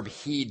 that verb,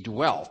 he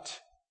dwelt,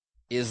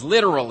 is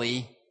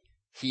literally,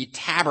 he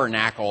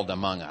tabernacled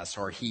among us,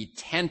 or he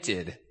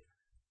tented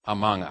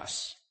among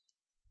us.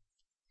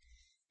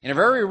 In a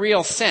very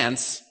real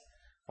sense,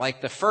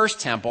 like the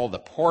first temple, the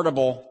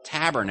portable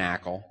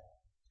tabernacle,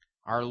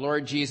 our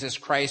Lord Jesus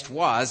Christ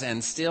was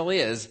and still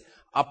is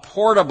a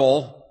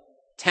portable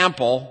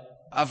temple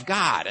of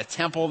God, a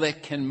temple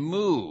that can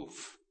move.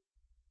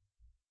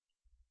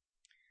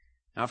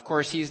 Now, of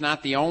course, he's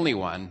not the only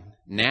one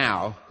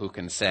now who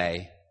can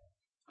say,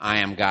 I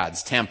am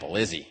God's temple,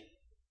 is he?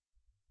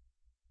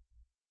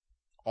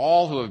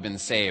 All who have been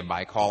saved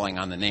by calling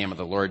on the name of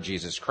the Lord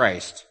Jesus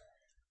Christ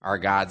are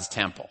God's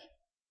temple.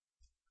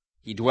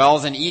 He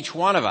dwells in each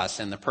one of us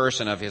in the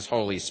person of his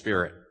Holy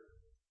Spirit.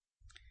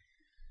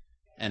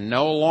 And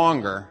no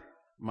longer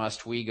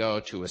must we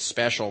go to a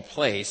special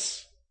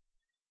place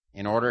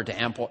in order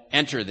to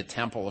enter the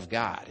temple of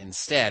God.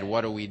 Instead,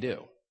 what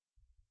do?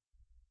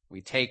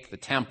 We take the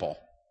temple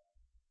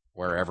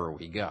wherever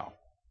we go.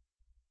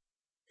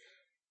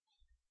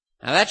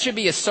 Now that should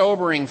be a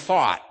sobering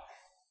thought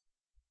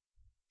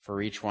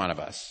for each one of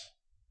us,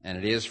 and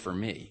it is for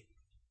me.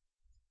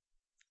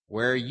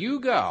 Where you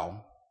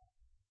go,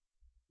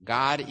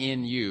 God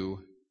in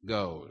you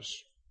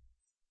goes.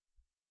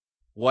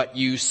 What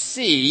you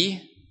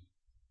see,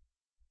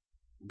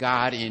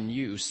 God in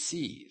you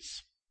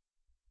sees.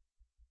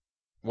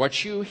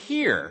 What you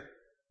hear,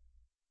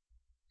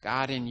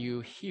 God in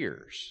you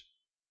hears.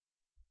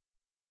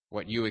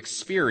 What you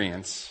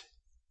experience,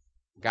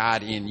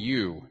 God in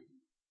you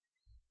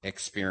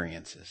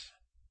experiences.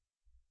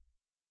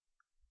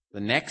 The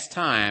next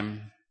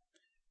time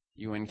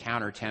you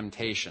encounter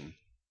temptation,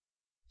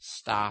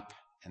 stop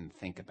and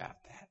think about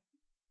that.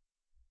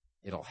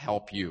 It'll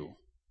help you.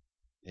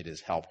 It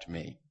has helped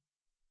me.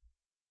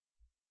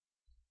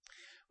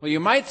 Well, you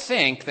might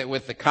think that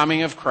with the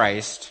coming of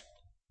Christ,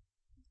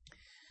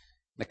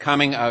 the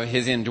coming of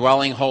his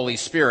indwelling Holy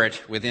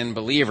Spirit within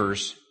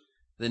believers,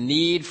 the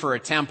need for a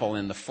temple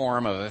in the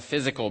form of a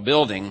physical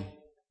building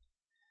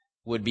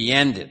would be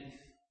ended.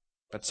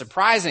 But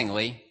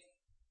surprisingly,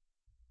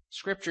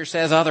 Scripture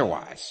says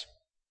otherwise.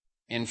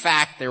 In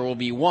fact, there will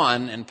be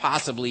one and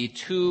possibly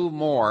two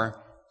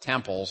more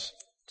temples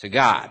to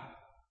God.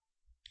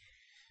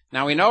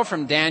 Now we know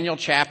from Daniel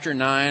chapter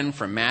 9,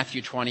 from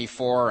Matthew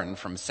 24, and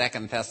from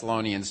 2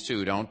 Thessalonians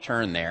 2, don't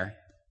turn there.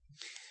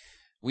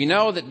 We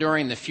know that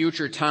during the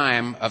future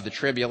time of the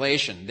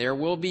tribulation, there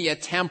will be a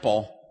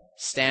temple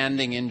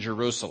standing in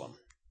Jerusalem.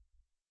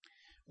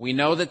 We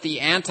know that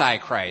the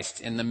Antichrist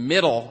in the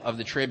middle of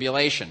the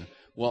tribulation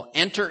will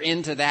enter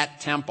into that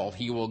temple.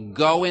 He will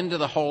go into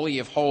the Holy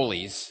of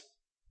Holies.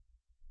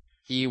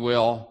 He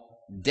will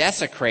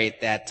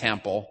desecrate that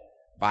temple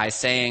by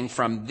saying,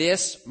 from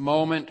this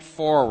moment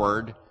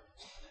forward,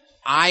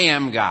 I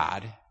am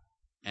God,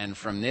 and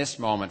from this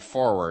moment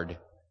forward,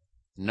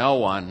 no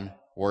one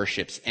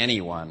worships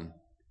anyone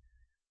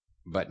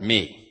but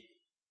me.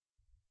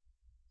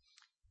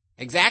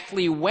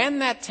 Exactly when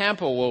that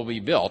temple will be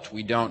built,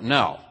 we don't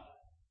know.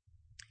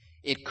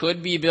 It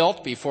could be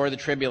built before the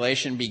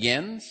tribulation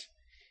begins.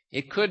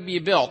 It could be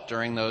built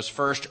during those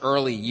first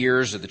early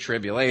years of the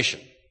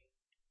tribulation.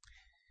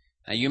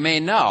 Now, you may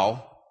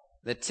know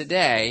that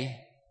today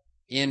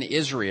in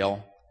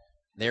Israel,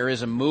 there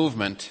is a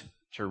movement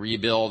to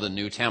rebuild a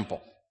new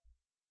temple.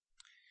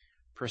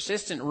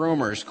 Persistent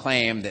rumors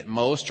claim that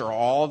most or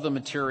all of the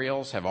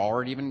materials have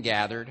already been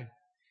gathered,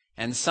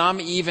 and some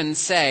even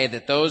say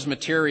that those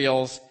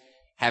materials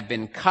have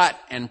been cut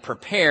and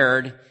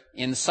prepared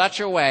in such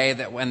a way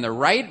that when the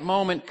right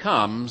moment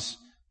comes,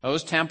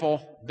 those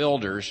temple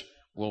builders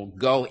will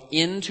go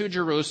into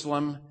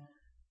Jerusalem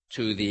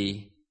to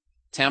the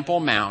Temple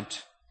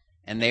Mount,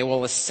 and they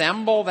will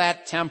assemble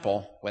that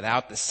temple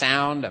without the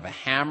sound of a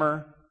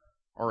hammer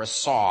or a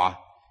saw,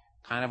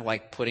 kind of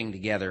like putting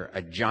together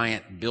a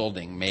giant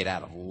building made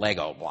out of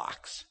Lego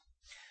blocks.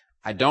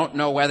 I don't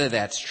know whether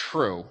that's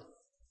true,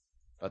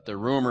 but the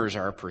rumors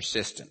are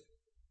persistent.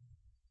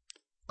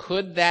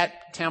 Could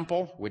that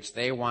temple, which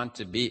they want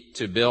to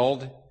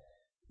build,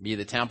 be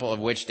the temple of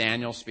which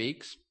Daniel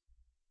speaks?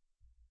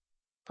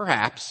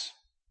 Perhaps.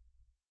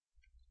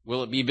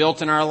 Will it be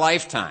built in our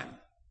lifetime?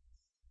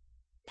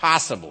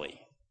 Possibly.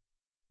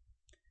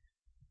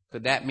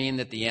 Could that mean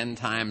that the end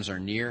times are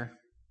near?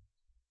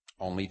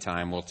 Only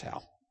time will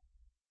tell.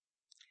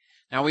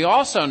 Now, we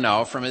also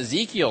know from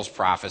Ezekiel's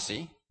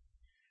prophecy,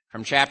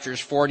 from chapters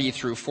 40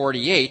 through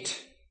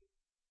 48,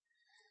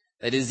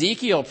 that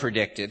Ezekiel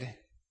predicted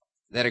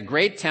that a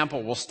great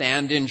temple will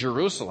stand in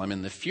Jerusalem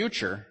in the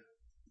future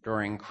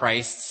during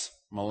Christ's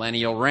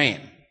millennial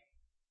reign.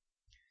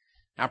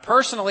 Now,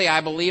 personally,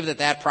 I believe that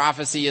that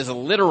prophecy is a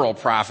literal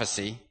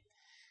prophecy,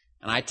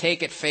 and I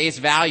take at face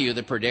value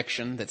the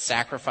prediction that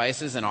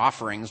sacrifices and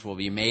offerings will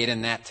be made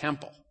in that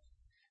temple.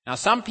 Now,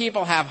 some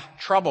people have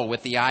trouble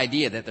with the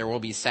idea that there will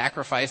be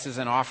sacrifices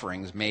and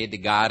offerings made to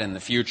God in the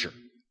future.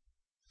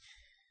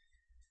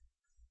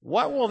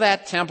 What will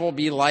that temple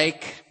be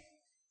like?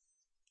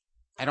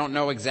 I don't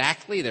know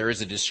exactly. There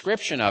is a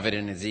description of it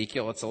in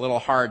Ezekiel. It's a little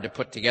hard to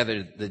put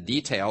together the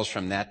details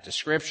from that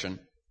description.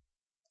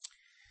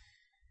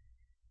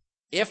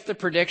 If the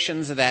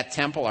predictions of that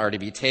temple are to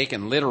be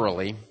taken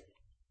literally,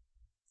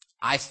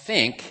 I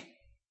think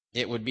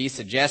it would be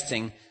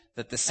suggesting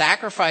that the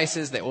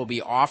sacrifices that will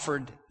be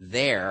offered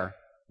there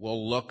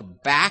will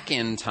look back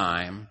in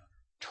time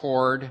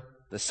toward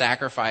the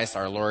sacrifice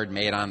our Lord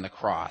made on the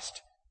cross,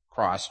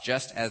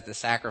 just as the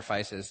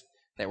sacrifices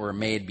that were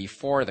made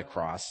before the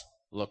cross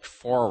looked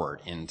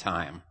forward in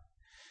time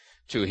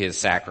to his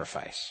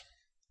sacrifice.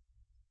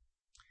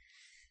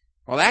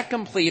 Well, that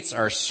completes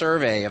our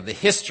survey of the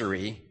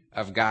history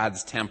of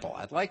God's temple.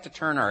 I'd like to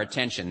turn our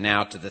attention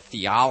now to the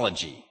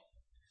theology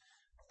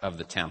of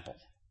the temple.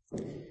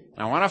 And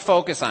I want to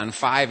focus on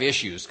 5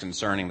 issues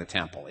concerning the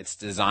temple: its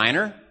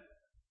designer,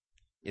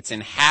 its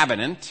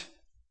inhabitant,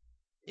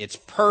 its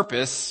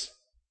purpose,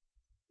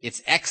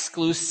 its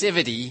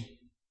exclusivity,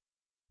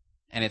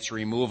 and its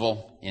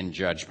removal in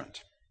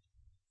judgment.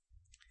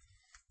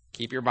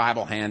 Keep your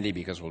Bible handy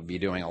because we'll be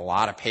doing a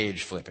lot of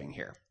page flipping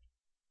here.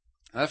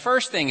 Now, the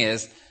first thing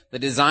is, the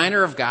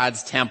designer of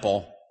God's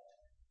temple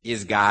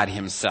is God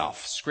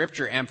himself.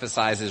 Scripture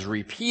emphasizes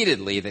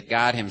repeatedly that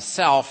God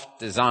himself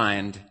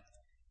designed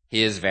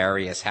his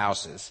various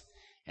houses,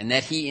 and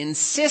that he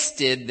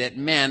insisted that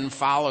men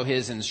follow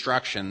his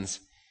instructions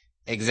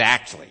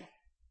exactly.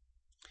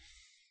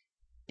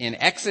 In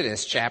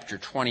Exodus chapter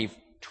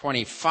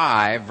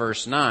 25,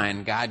 verse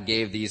 9, God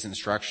gave these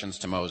instructions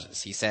to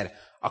Moses. He said,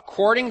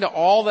 "According to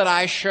all that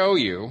I show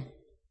you,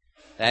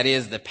 that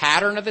is the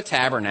pattern of the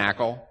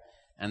tabernacle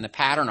and the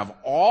pattern of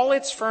all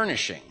its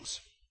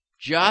furnishings,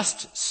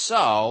 just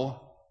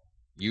so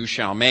you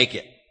shall make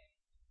it."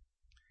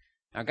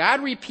 Now,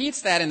 God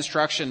repeats that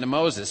instruction to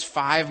Moses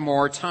 5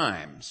 more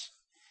times.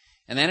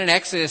 And then in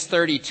Exodus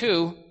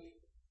 32,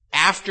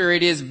 after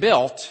it is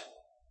built,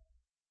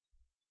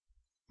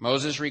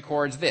 Moses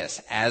records this: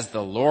 "As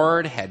the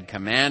Lord had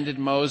commanded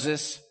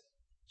Moses,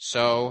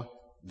 so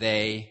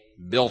they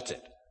built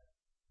it."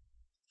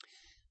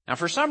 Now,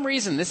 for some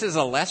reason, this is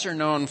a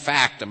lesser-known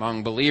fact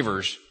among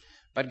believers,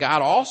 but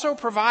God also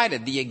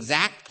provided the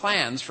exact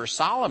plans for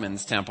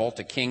Solomon's temple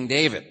to King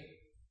David.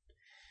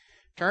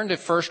 Turn to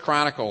 1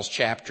 Chronicles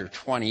chapter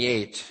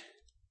 28,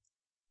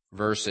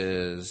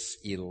 verses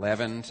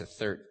 11 to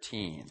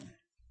 13.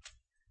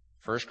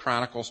 1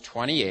 Chronicles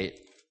 28,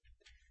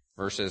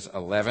 verses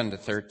 11 to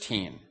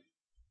 13.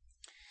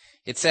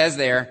 It says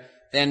there,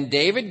 "Then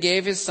David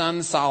gave his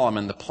son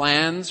Solomon the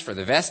plans for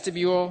the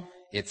vestibule,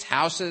 its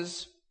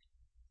houses,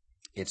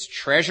 its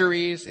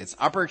treasuries, its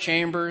upper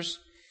chambers,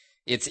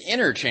 its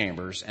inner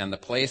chambers, and the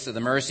place of the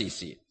mercy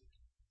seat,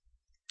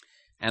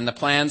 and the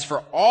plans for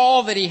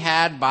all that he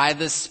had by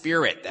the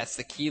Spirit," that's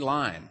the key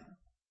line,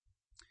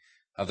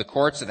 "of the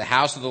courts of the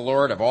house of the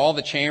Lord, of all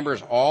the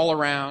chambers all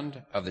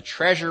around, of the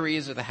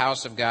treasuries of the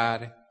house of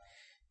God,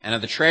 and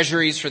of the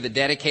treasuries for the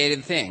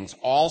dedicated things,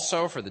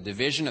 also for the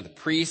division of the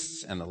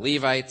priests and the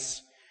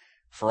Levites,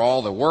 for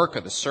all the work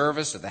of the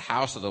service of the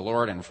house of the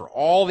Lord, and for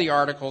all the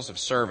articles of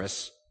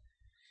service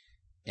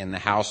in the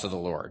house of the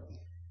Lord.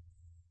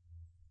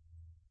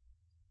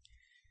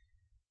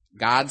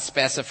 God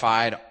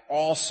specified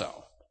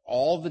also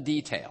all the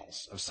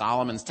details of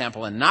Solomon's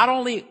temple, and not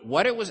only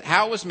what it was,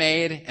 how it was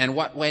made and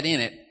what went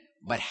in it,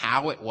 but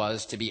how it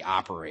was to be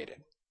operated.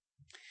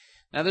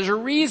 Now, there's a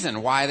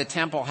reason why the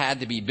temple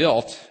had to be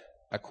built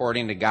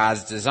according to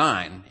God's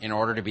design in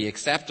order to be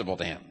acceptable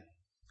to him.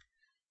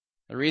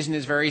 The reason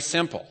is very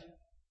simple.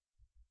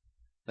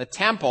 The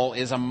temple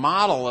is a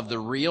model of the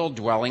real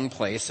dwelling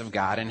place of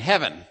God in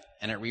heaven,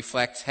 and it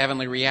reflects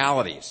heavenly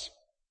realities.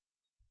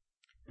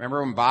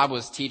 Remember when Bob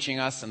was teaching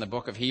us in the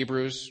book of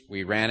Hebrews,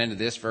 we ran into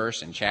this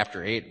verse in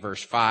chapter 8,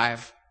 verse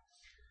 5,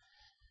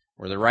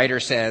 where the writer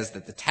says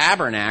that the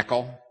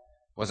tabernacle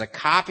was a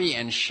copy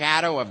and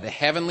shadow of the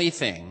heavenly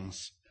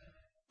things,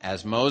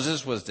 as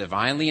Moses was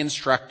divinely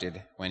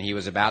instructed when he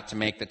was about to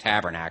make the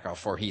tabernacle.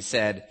 For he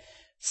said,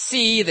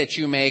 "See that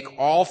you make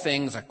all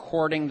things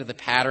according to the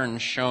pattern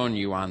shown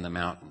you on the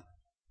mountain."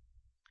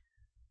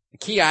 The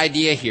key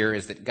idea here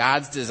is that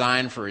God's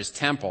design for his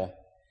temple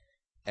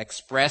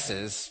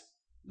expresses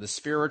the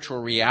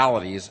spiritual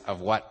realities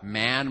of what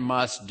man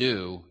must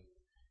do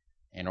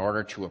in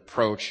order to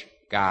approach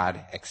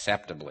God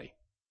acceptably.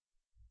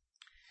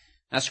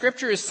 Now,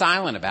 Scripture is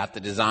silent about the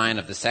design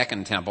of the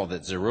second temple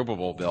that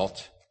Zerubbabel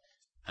built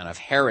and of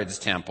Herod's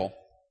temple.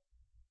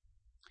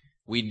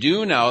 We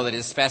do know that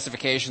his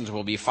specifications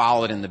will be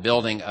followed in the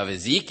building of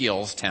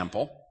Ezekiel's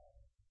temple,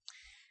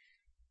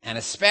 and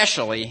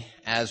especially,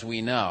 as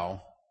we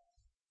know,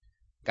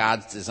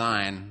 God's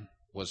design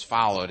was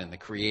followed in the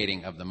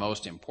creating of the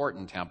most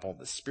important temple,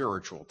 the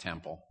spiritual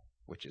temple,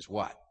 which is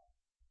what?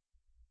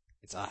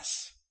 It's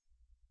us.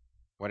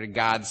 What did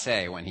God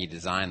say when he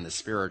designed the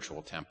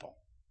spiritual temple?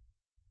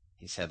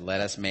 He said, "Let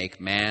us make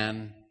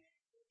man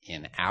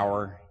in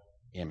our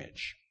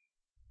image."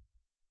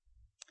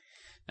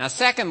 Now,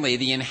 secondly,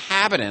 the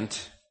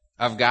inhabitant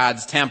of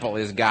God's temple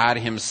is God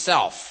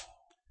himself.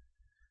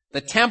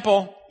 The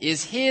temple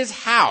is his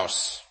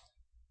house.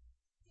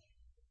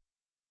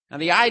 Now,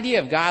 the idea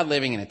of God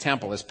living in a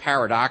temple is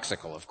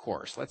paradoxical, of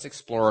course. Let's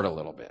explore it a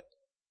little bit.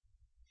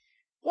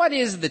 What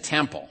is the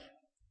temple?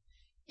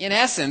 In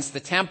essence, the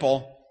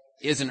temple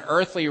is an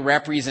earthly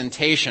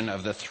representation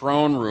of the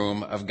throne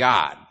room of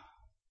God.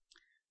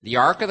 The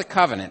Ark of the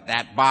Covenant,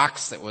 that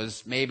box that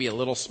was maybe a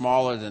little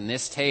smaller than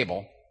this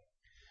table,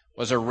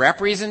 was a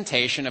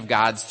representation of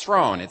God's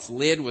throne. Its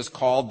lid was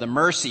called the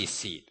mercy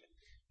seat.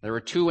 There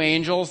were two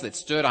angels that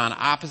stood on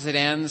opposite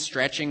ends,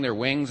 stretching their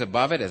wings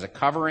above it as a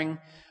covering,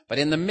 but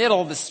in the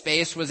middle the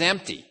space was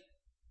empty.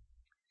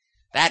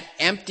 That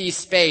empty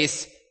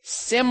space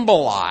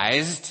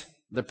symbolized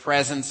the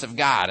presence of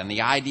God, and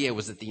the idea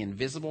was that the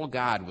invisible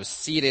God was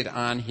seated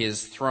on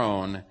his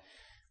throne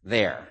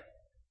there.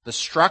 The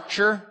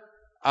structure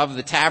of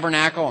the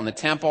tabernacle and the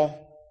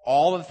temple,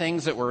 all the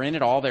things that were in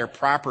it, all their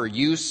proper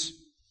use,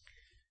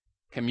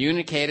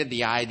 communicated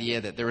the idea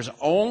that there was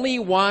only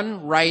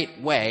one right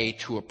way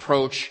to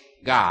approach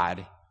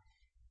God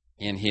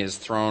in his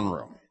throne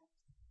room.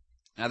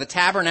 Now, the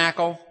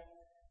tabernacle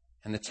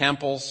and the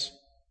temples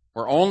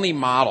were only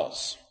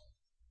models.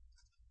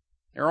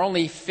 They're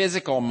only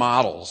physical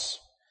models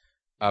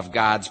of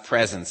God's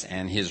presence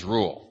and his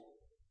rule.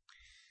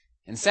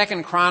 In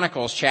 2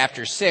 Chronicles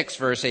chapter 6,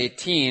 verse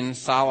 18,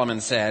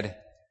 Solomon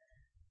said,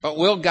 "But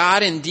will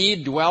God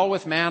indeed dwell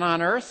with man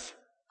on earth?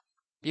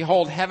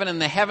 Behold, heaven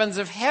and the heavens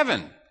of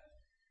heaven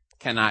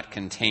cannot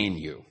contain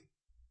you.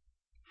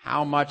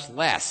 How much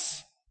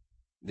less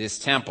this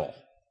temple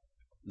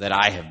that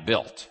I have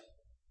built?"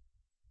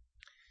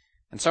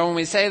 And so when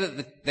we say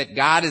that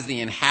God is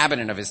the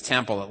inhabitant of his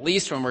temple, at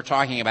least when we're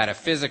talking about a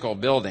physical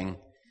building,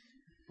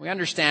 we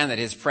understand that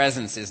his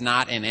presence is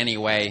not in any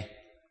way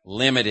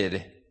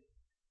limited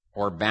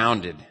or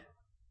bounded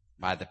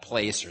by the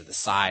place or the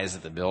size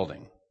of the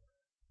building.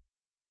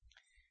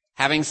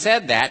 Having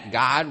said that,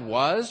 God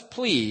was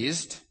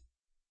pleased,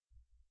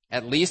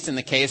 at least in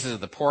the cases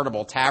of the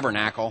portable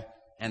tabernacle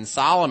and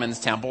Solomon's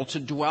temple, to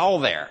dwell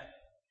there.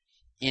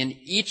 In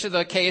each of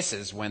the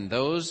cases when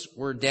those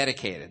were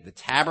dedicated, the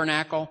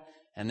tabernacle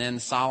and then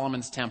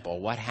Solomon's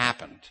temple, what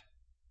happened?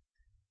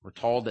 We're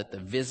told that the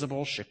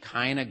visible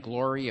Shekinah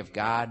glory of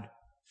God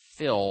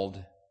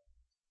filled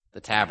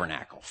the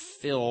tabernacle,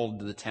 filled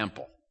the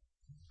temple,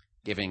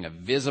 giving a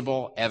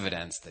visible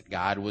evidence that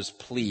God was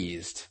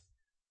pleased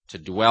to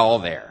dwell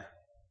there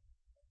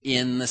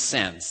in the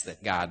sense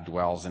that God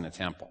dwells in a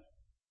temple.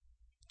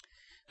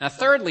 Now,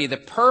 thirdly, the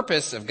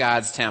purpose of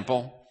God's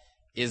temple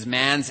is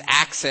man's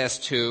access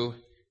to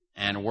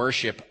and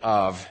worship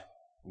of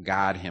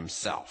God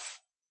himself.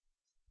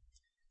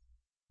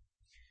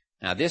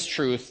 Now, this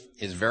truth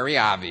is very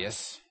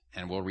obvious,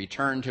 and we'll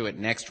return to it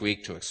next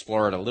week to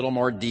explore it a little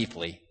more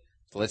deeply.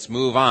 So let's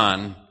move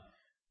on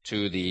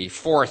to the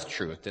fourth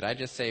truth. Did I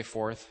just say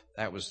fourth?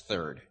 That was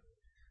third.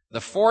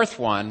 The fourth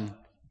one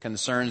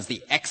concerns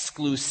the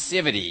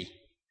exclusivity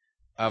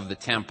of the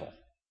temple.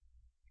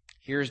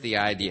 Here's the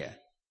idea.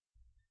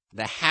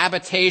 The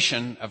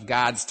habitation of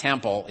God's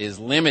temple is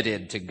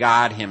limited to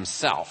God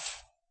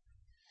himself.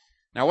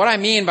 Now, what I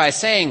mean by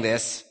saying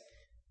this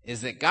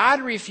is that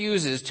God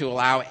refuses to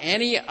allow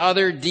any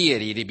other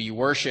deity to be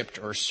worshipped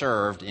or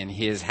served in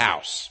his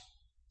house.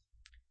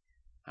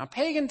 Now,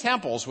 pagan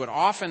temples would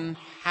often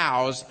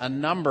house a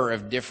number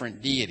of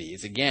different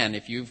deities. Again,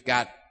 if you've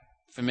got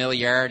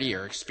familiarity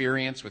or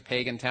experience with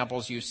pagan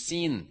temples, you've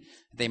seen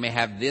they may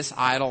have this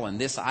idol and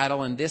this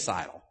idol and this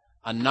idol,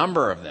 a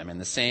number of them in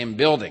the same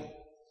building.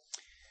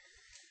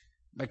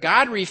 But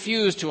God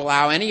refused to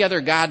allow any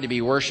other god to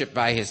be worshipped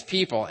by his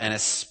people, and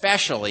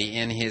especially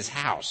in his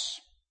house.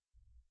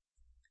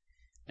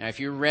 Now, if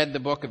you read the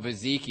book of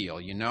Ezekiel,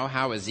 you know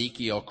how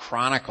Ezekiel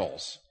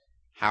chronicles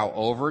how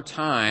over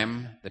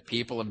time the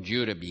people of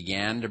Judah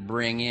began to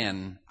bring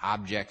in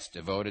objects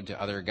devoted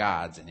to other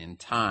gods, and in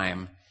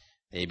time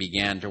they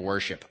began to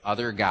worship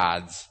other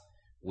gods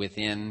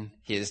within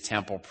his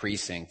temple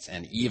precincts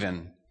and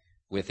even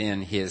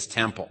within his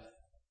temple.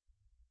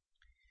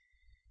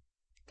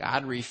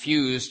 God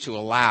refused to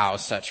allow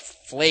such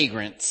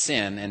flagrant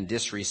sin and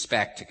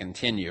disrespect to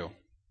continue.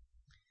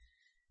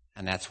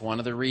 And that's one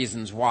of the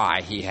reasons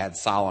why he had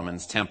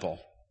Solomon's temple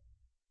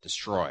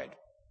destroyed.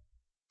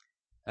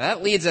 Now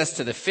that leads us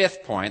to the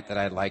fifth point that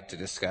I'd like to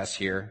discuss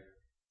here.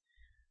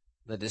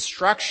 The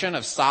destruction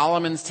of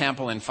Solomon's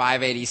temple in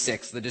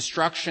 586, the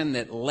destruction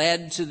that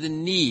led to the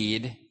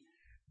need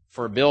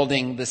for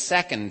building the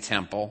second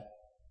temple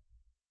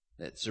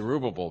that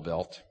Zerubbabel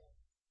built.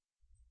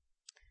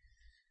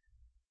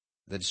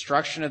 The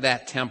destruction of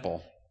that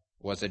temple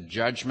was a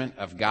judgment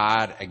of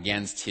God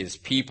against his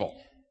people.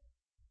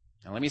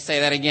 Now let me say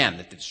that again.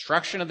 The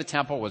destruction of the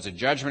temple was a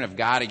judgment of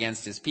God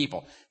against his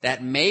people.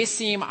 That may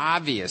seem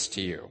obvious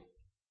to you,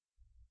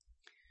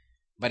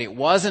 but it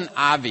wasn't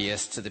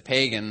obvious to the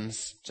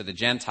pagans, to the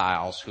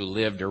Gentiles who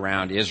lived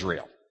around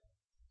Israel.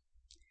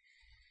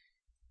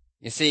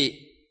 You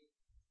see,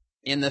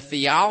 in the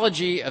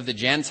theology of the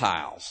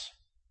Gentiles,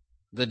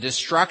 the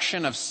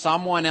destruction of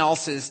someone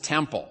else's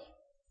temple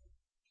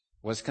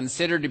was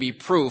considered to be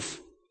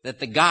proof that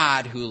the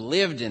God who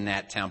lived in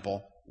that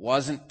temple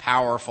wasn't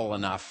powerful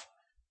enough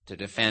to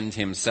defend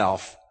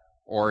himself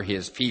or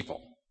his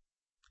people.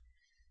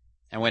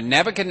 And when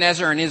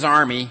Nebuchadnezzar and his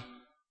army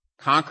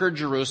conquered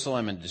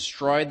Jerusalem and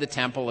destroyed the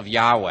temple of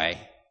Yahweh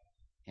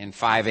in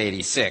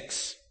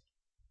 586,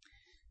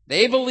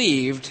 they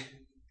believed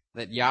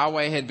that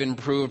Yahweh had been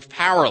proved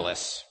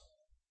powerless.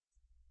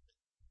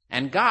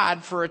 And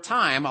God, for a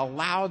time,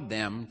 allowed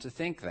them to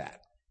think that.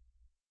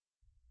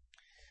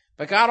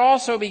 But God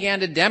also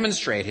began to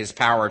demonstrate his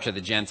power to the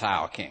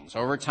Gentile kings.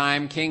 Over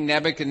time, King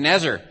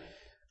Nebuchadnezzar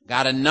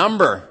got a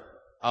number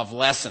of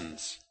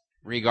lessons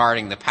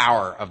regarding the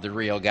power of the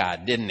real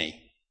God, didn't he?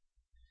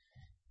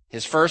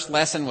 His first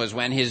lesson was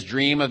when his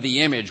dream of the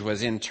image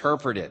was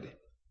interpreted.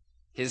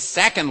 His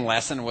second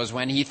lesson was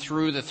when he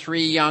threw the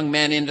 3 young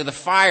men into the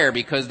fire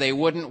because they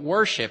wouldn't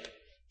worship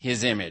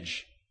his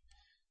image,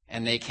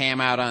 and they came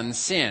out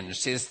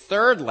unsinged. His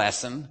third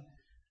lesson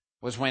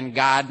was when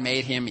God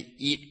made him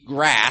eat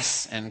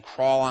grass and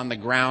crawl on the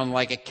ground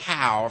like a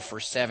cow for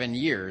 7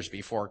 years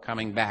before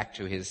coming back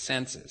to his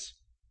senses.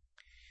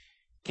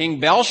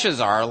 King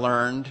Belshazzar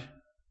learned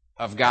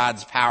of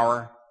God's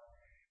power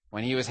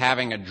when he was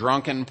having a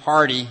drunken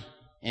party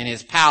in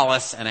his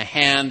palace and a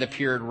hand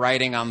appeared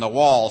writing on the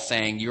wall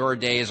saying, "Your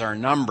days are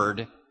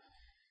numbered."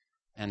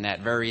 And that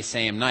very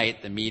same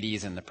night, the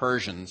Medes and the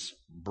Persians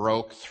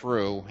broke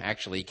through,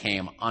 actually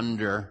came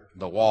under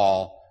the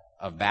wall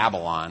of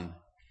Babylon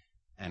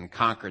and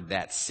conquered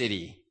that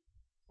city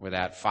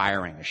without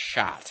firing a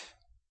shot.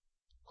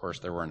 Of course,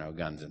 there were no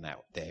guns in that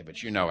day,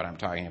 but you know what I'm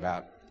talking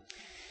about.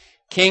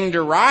 King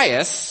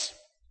Darius,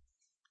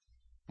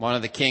 one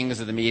of the kings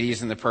of the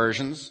Medes and the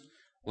Persians,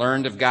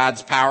 learned of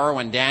God's power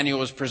when Daniel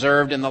was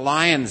preserved in the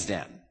lion's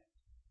den.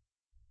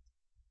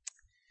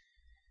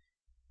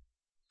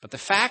 But the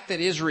fact that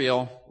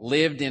Israel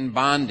lived in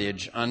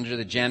bondage under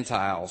the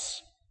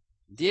Gentiles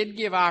did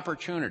give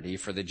opportunity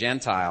for the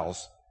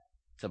Gentiles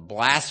to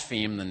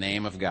blaspheme the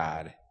name of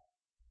God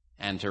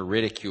and to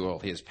ridicule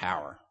his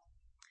power.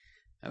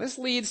 Now, this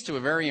leads to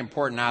a very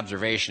important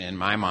observation in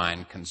my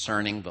mind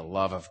concerning the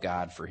love of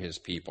God for his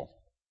people.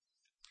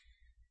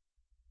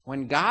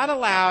 When God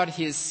allowed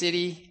his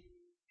city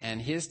and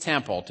his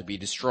temple to be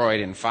destroyed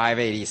in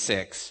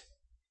 586,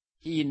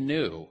 he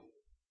knew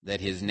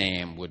that his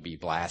name would be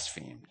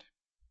blasphemed.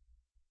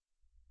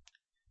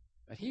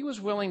 But he was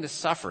willing to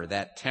suffer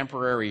that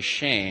temporary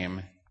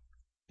shame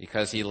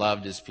because he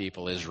loved his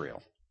people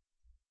Israel.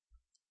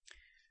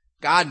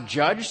 God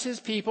judged his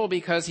people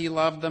because he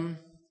loved them,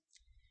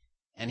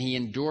 and he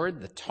endured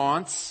the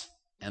taunts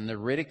and the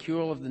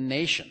ridicule of the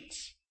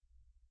nations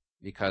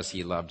because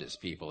he loved his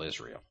people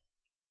Israel.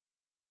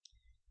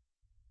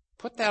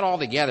 Put that all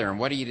together, and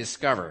what do you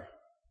discover?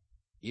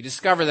 You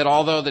discover that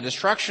although the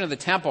destruction of the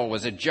temple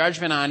was a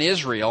judgment on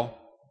Israel,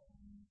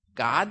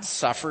 God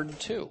suffered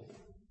too.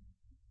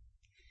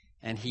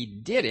 And he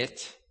did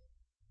it,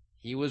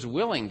 he was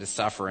willing to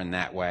suffer in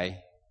that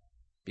way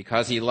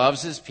because he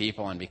loves his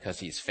people and because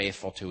he's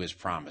faithful to his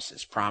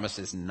promises.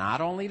 Promises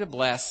not only to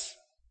bless,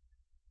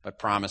 but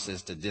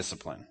promises to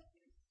discipline.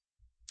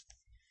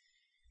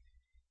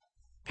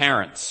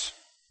 Parents,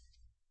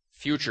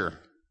 future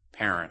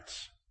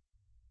parents.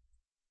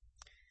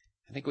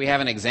 I think we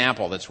have an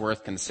example that's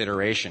worth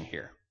consideration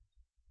here.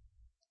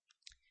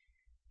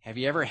 Have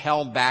you ever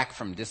held back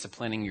from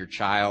disciplining your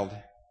child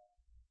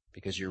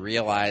because you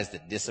realize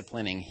that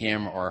disciplining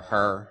him or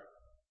her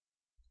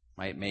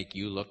might make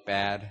you look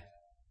bad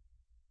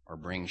or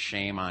bring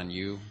shame on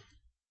you?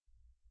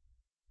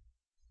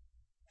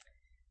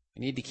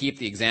 We need to keep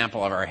the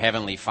example of our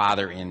Heavenly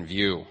Father in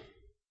view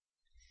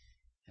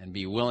and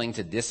be willing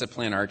to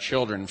discipline our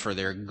children for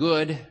their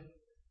good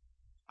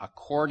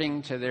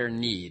according to their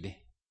need,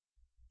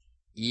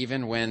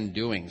 even when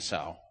doing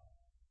so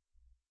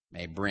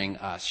may bring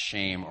us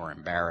shame or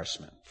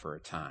embarrassment for a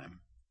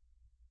time.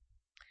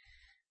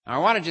 Now, I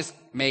want to just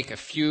make a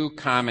few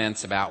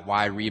comments about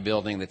why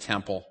rebuilding the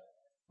temple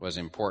was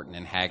important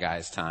in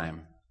Haggai's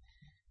time,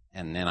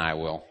 and then I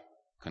will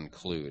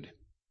conclude.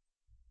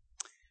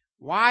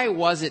 Why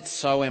was it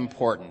so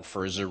important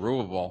for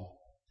Zerubbabel,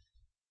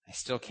 I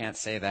still can't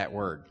say that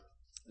word,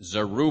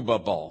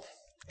 Zerubbabel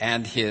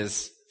and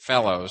his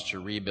fellows to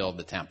rebuild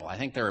the temple? I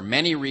think there are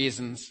many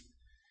reasons,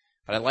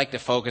 but I'd like to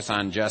focus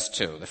on just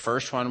two. The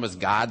first one was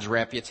God's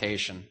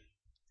reputation,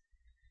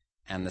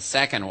 and the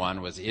second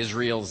one was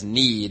Israel's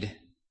need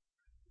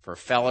for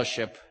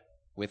fellowship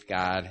with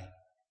God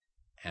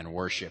and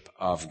worship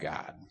of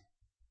God.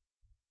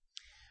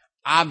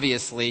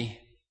 Obviously,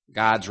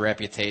 God's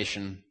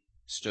reputation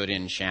stood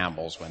in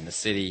shambles when the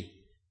city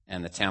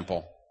and the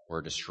temple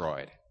were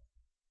destroyed.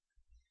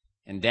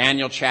 In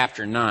Daniel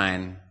chapter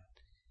 9,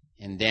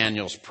 in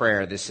Daniel's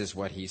prayer, this is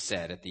what he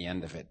said at the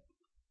end of it.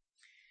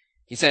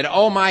 He said,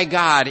 "Oh my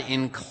God,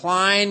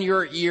 incline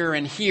your ear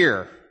and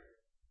hear.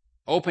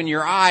 Open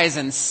your eyes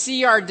and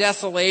see our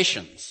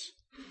desolations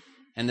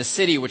and the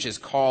city which is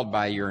called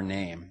by your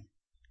name.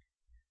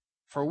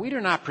 For we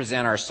do not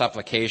present our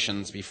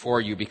supplications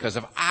before you because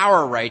of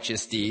our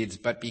righteous deeds,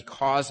 but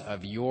because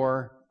of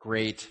your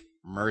great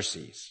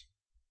mercies.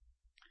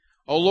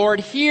 O Lord,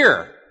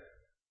 hear.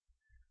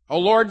 O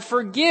Lord,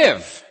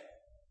 forgive.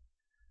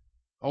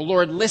 O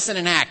Lord, listen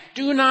and act.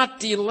 Do not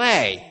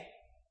delay.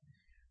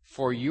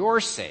 For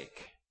your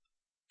sake,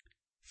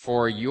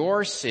 for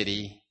your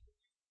city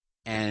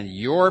and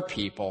your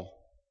people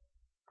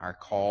are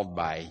called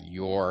by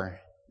your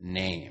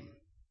name."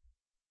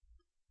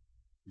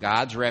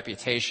 God's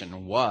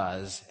reputation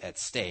was at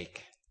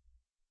stake,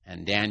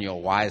 and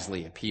Daniel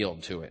wisely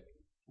appealed to it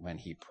when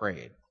he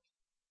prayed.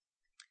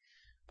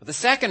 But the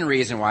second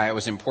reason why it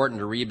was important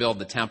to rebuild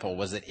the temple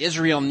was that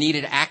Israel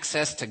needed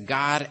access to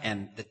God,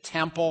 and the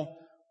temple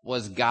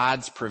was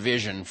God's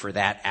provision for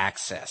that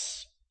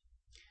access.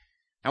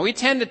 Now, we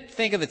tend to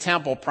think of the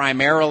temple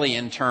primarily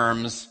in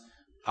terms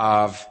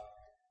of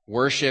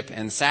worship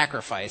and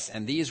sacrifice,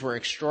 and these were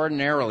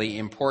extraordinarily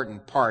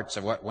important parts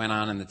of what went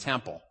on in the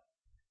temple.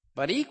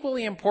 But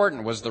equally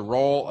important was the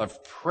role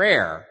of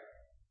prayer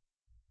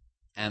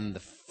and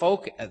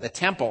the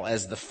temple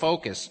as the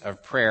focus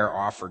of prayer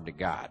offered to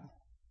God.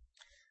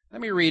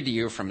 Let me read to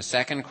you from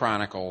 2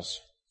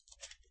 Chronicles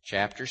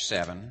chapter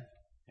 7,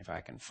 if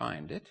I can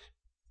find it,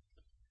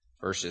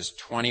 verses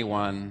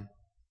 21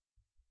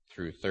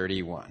 through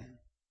 31.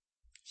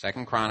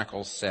 2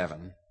 Chronicles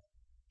 7,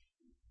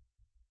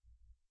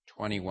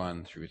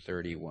 21 through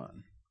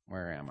 31.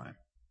 Where am I?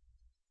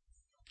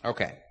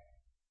 Okay.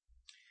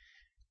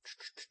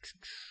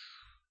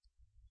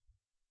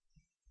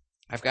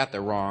 I've got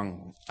the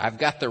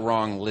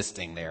wrong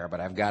listing there, but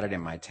I've got it in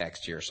my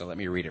text here, so let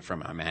me read it from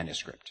my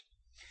manuscript.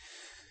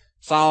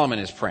 Solomon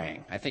is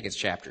praying. I think it's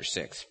chapter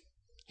 6.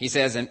 He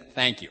says, and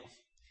thank you.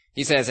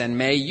 He says, "And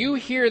may you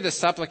hear the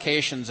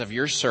supplications of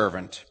your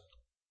servant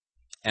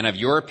and of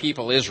your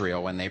people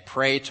Israel when they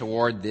pray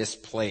toward this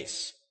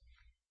place.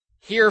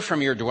 Hear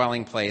from your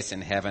dwelling place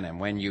in heaven, and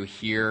when you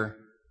hear,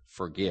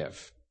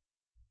 forgive.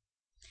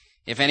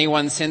 If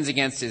anyone sins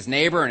against his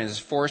neighbor and is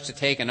forced to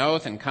take an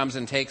oath and comes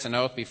and takes an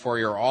oath before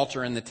your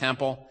altar in the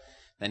temple,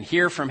 then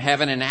hear from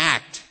heaven and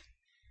act,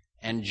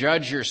 and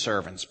judge your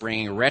servants,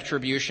 bringing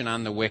retribution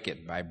on the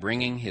wicked by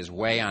bringing his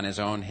way on his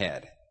own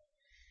head,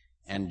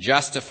 and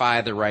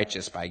justify the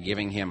righteous by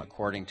giving him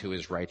according to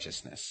his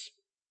righteousness.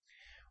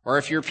 Or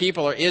if your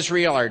people or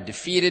Israel are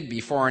defeated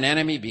before an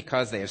enemy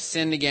because they have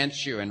sinned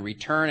against you and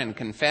return and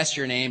confess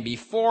your name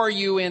before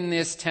you in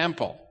this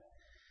temple,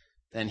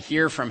 then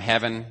hear from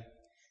heaven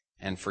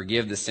and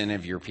forgive the sin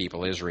of your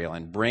people Israel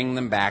and bring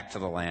them back to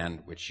the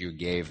land which you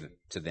gave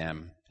to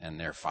them and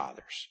their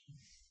fathers."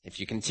 If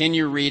you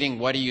continue reading,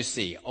 what do you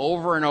see?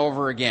 Over and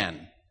over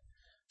again,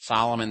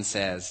 Solomon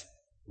says,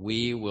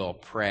 we will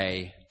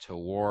pray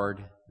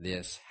toward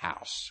this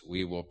house.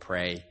 We will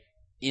pray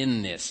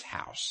in this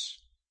house.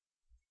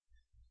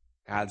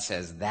 God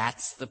says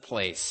that's the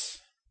place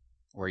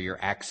where your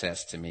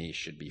access to me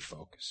should be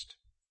focused.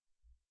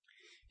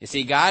 You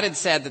see, God had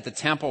said that the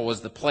temple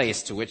was the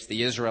place to which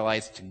the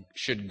Israelites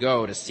should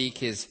go to seek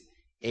his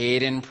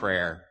aid in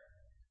prayer,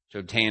 to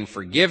obtain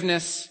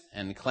forgiveness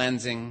and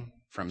cleansing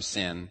from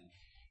sin,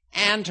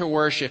 and to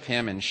worship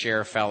him and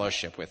share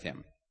fellowship with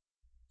him.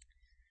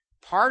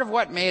 Part of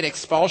what made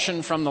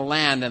expulsion from the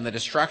land and the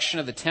destruction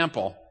of the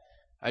temple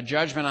a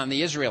judgment on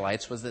the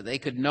Israelites was that they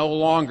could no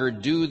longer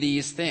do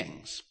these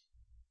things.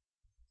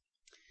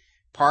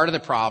 Part of the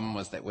problem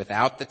was that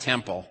without the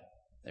temple,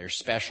 their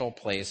special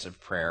place of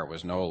prayer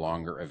was no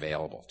longer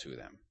available to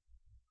them.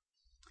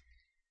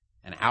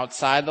 And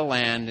outside the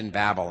land in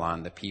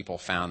Babylon, the people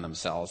found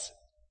themselves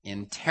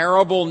in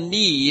terrible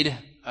need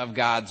of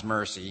God's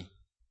mercy,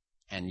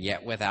 and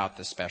yet without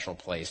the special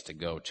place to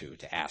go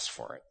to ask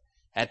for it.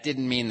 That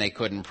didn't mean they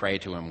couldn't pray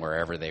to him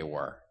wherever they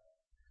were,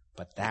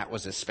 but that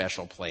was a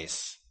special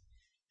place,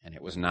 and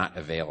it was not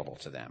available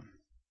to them.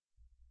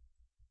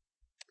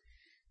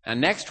 Now,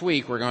 next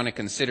week, we're going to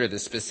consider the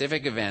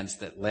specific events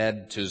that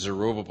led to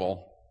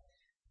Zerubbabel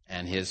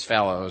and his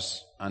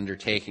fellows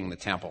undertaking the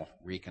temple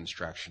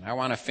reconstruction. I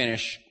want to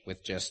finish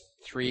with just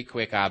 3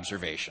 quick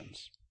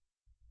observations.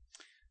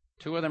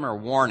 2 of them are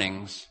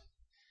warnings,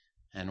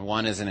 and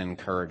 1 is an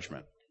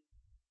encouragement.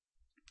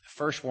 The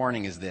first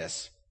warning is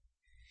this: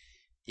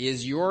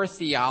 is your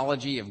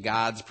theology of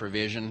God's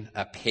provision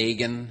a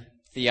pagan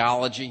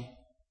theology?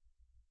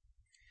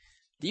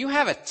 Do you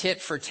have a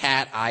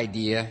tit-for-tat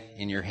idea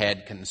in your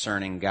head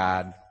concerning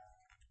God?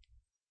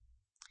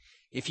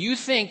 If you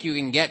think you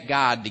can get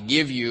God to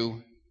give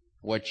you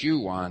what you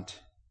want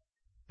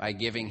by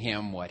giving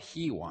him what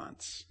he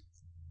wants,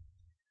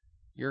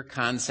 your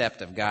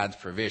concept of God's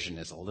provision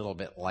is a little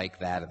bit like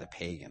that of the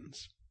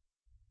pagans.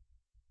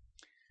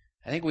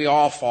 I think we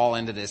all fall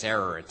into this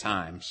error at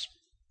times.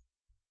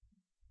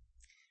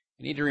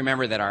 We need to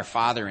remember that our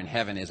Father in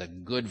heaven is a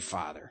good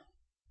Father.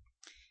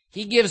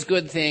 He gives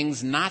good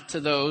things not to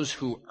those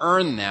who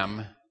earn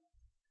them,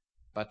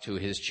 but to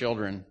his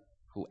children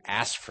who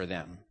ask for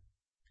them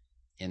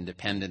in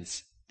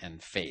dependence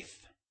and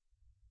faith.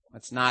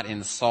 Let's not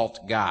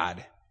insult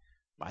God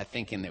by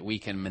thinking that we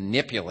can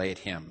manipulate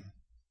him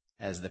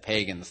as the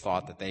pagans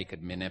thought that they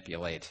could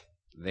manipulate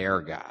their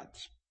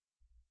gods.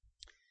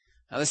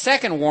 Now, the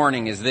second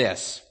warning is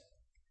this: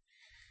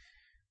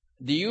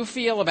 do you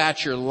feel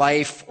about your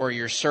life or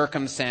your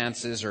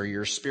circumstances or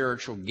your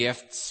spiritual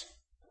gifts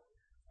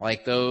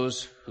like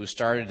those who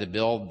started to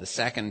build the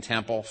second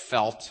temple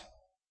felt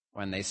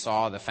when they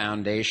saw the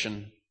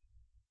foundation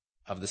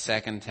of the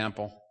second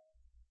temple?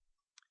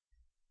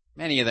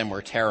 Many of them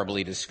were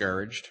terribly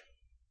discouraged.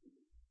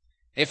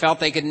 They felt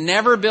they could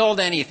never build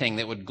anything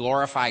that would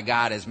glorify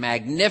God as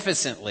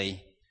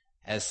magnificently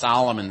as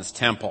Solomon's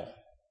temple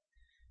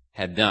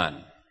had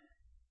done.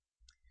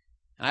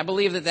 And I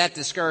believe that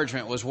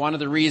discouragement was one of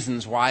the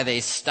reasons why they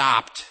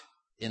stopped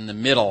in the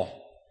middle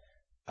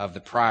of the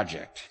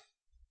project.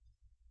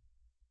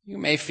 You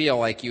may feel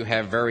like you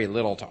have very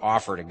little to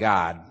offer to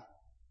God.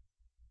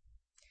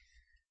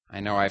 I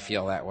know I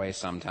feel that way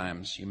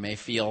sometimes. You may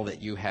feel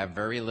that you have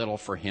very little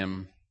for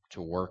him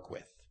to work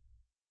with.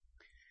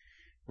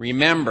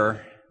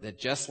 Remember that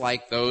just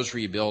like those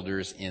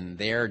rebuilders in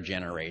their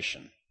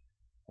generation,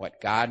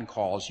 what God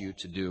calls you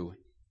to do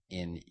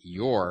in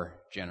your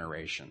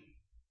generation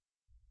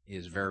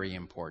is very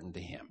important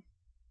to him.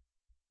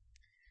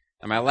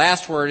 And my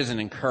last word is an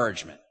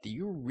encouragement. Do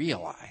you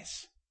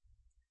realize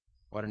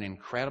what an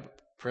incredible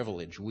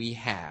privilege we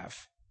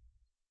have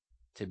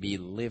to be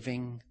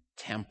living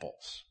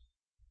temples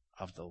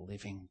of the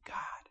living God?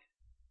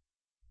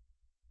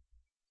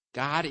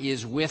 God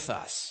is with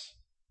us.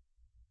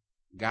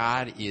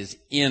 God is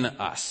in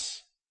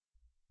us.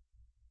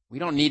 We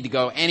don't need to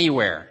go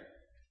anywhere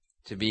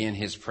to be in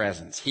his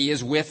presence. He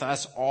is with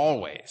us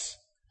always.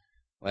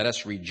 Let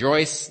us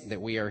rejoice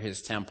that we are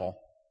his temple,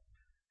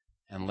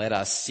 and let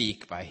us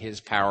seek by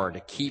his power to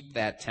keep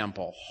that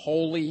temple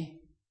holy,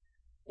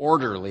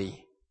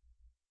 orderly,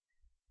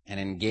 and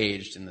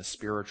engaged in the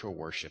spiritual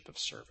worship of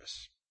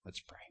service. Let's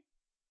pray.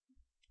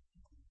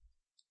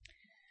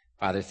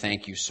 Father,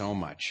 thank you so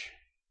much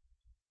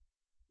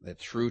that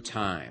through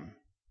time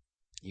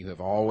you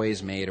have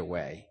always made a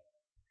way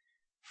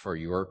for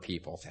your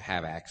people to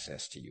have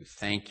access to you.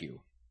 Thank you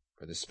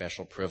for the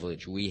special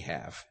privilege we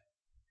have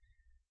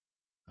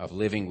of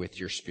living with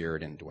your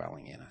Spirit and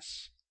dwelling in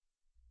us.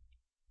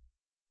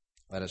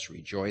 Let us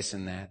rejoice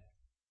in that.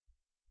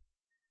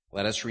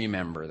 Let us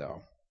remember,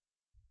 though,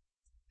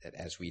 that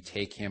as we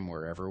take him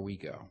wherever we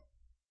go,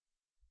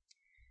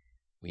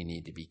 we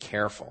need to be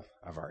careful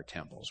of our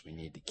temples. We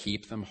need to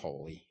keep them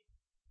holy,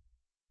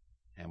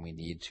 and we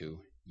need to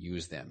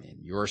use them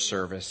in your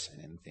service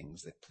and in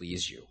things that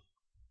please you.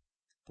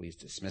 Please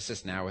dismiss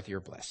us now with your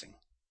blessing.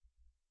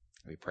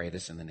 We pray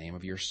this in the name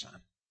of your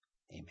Son.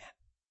 Amen.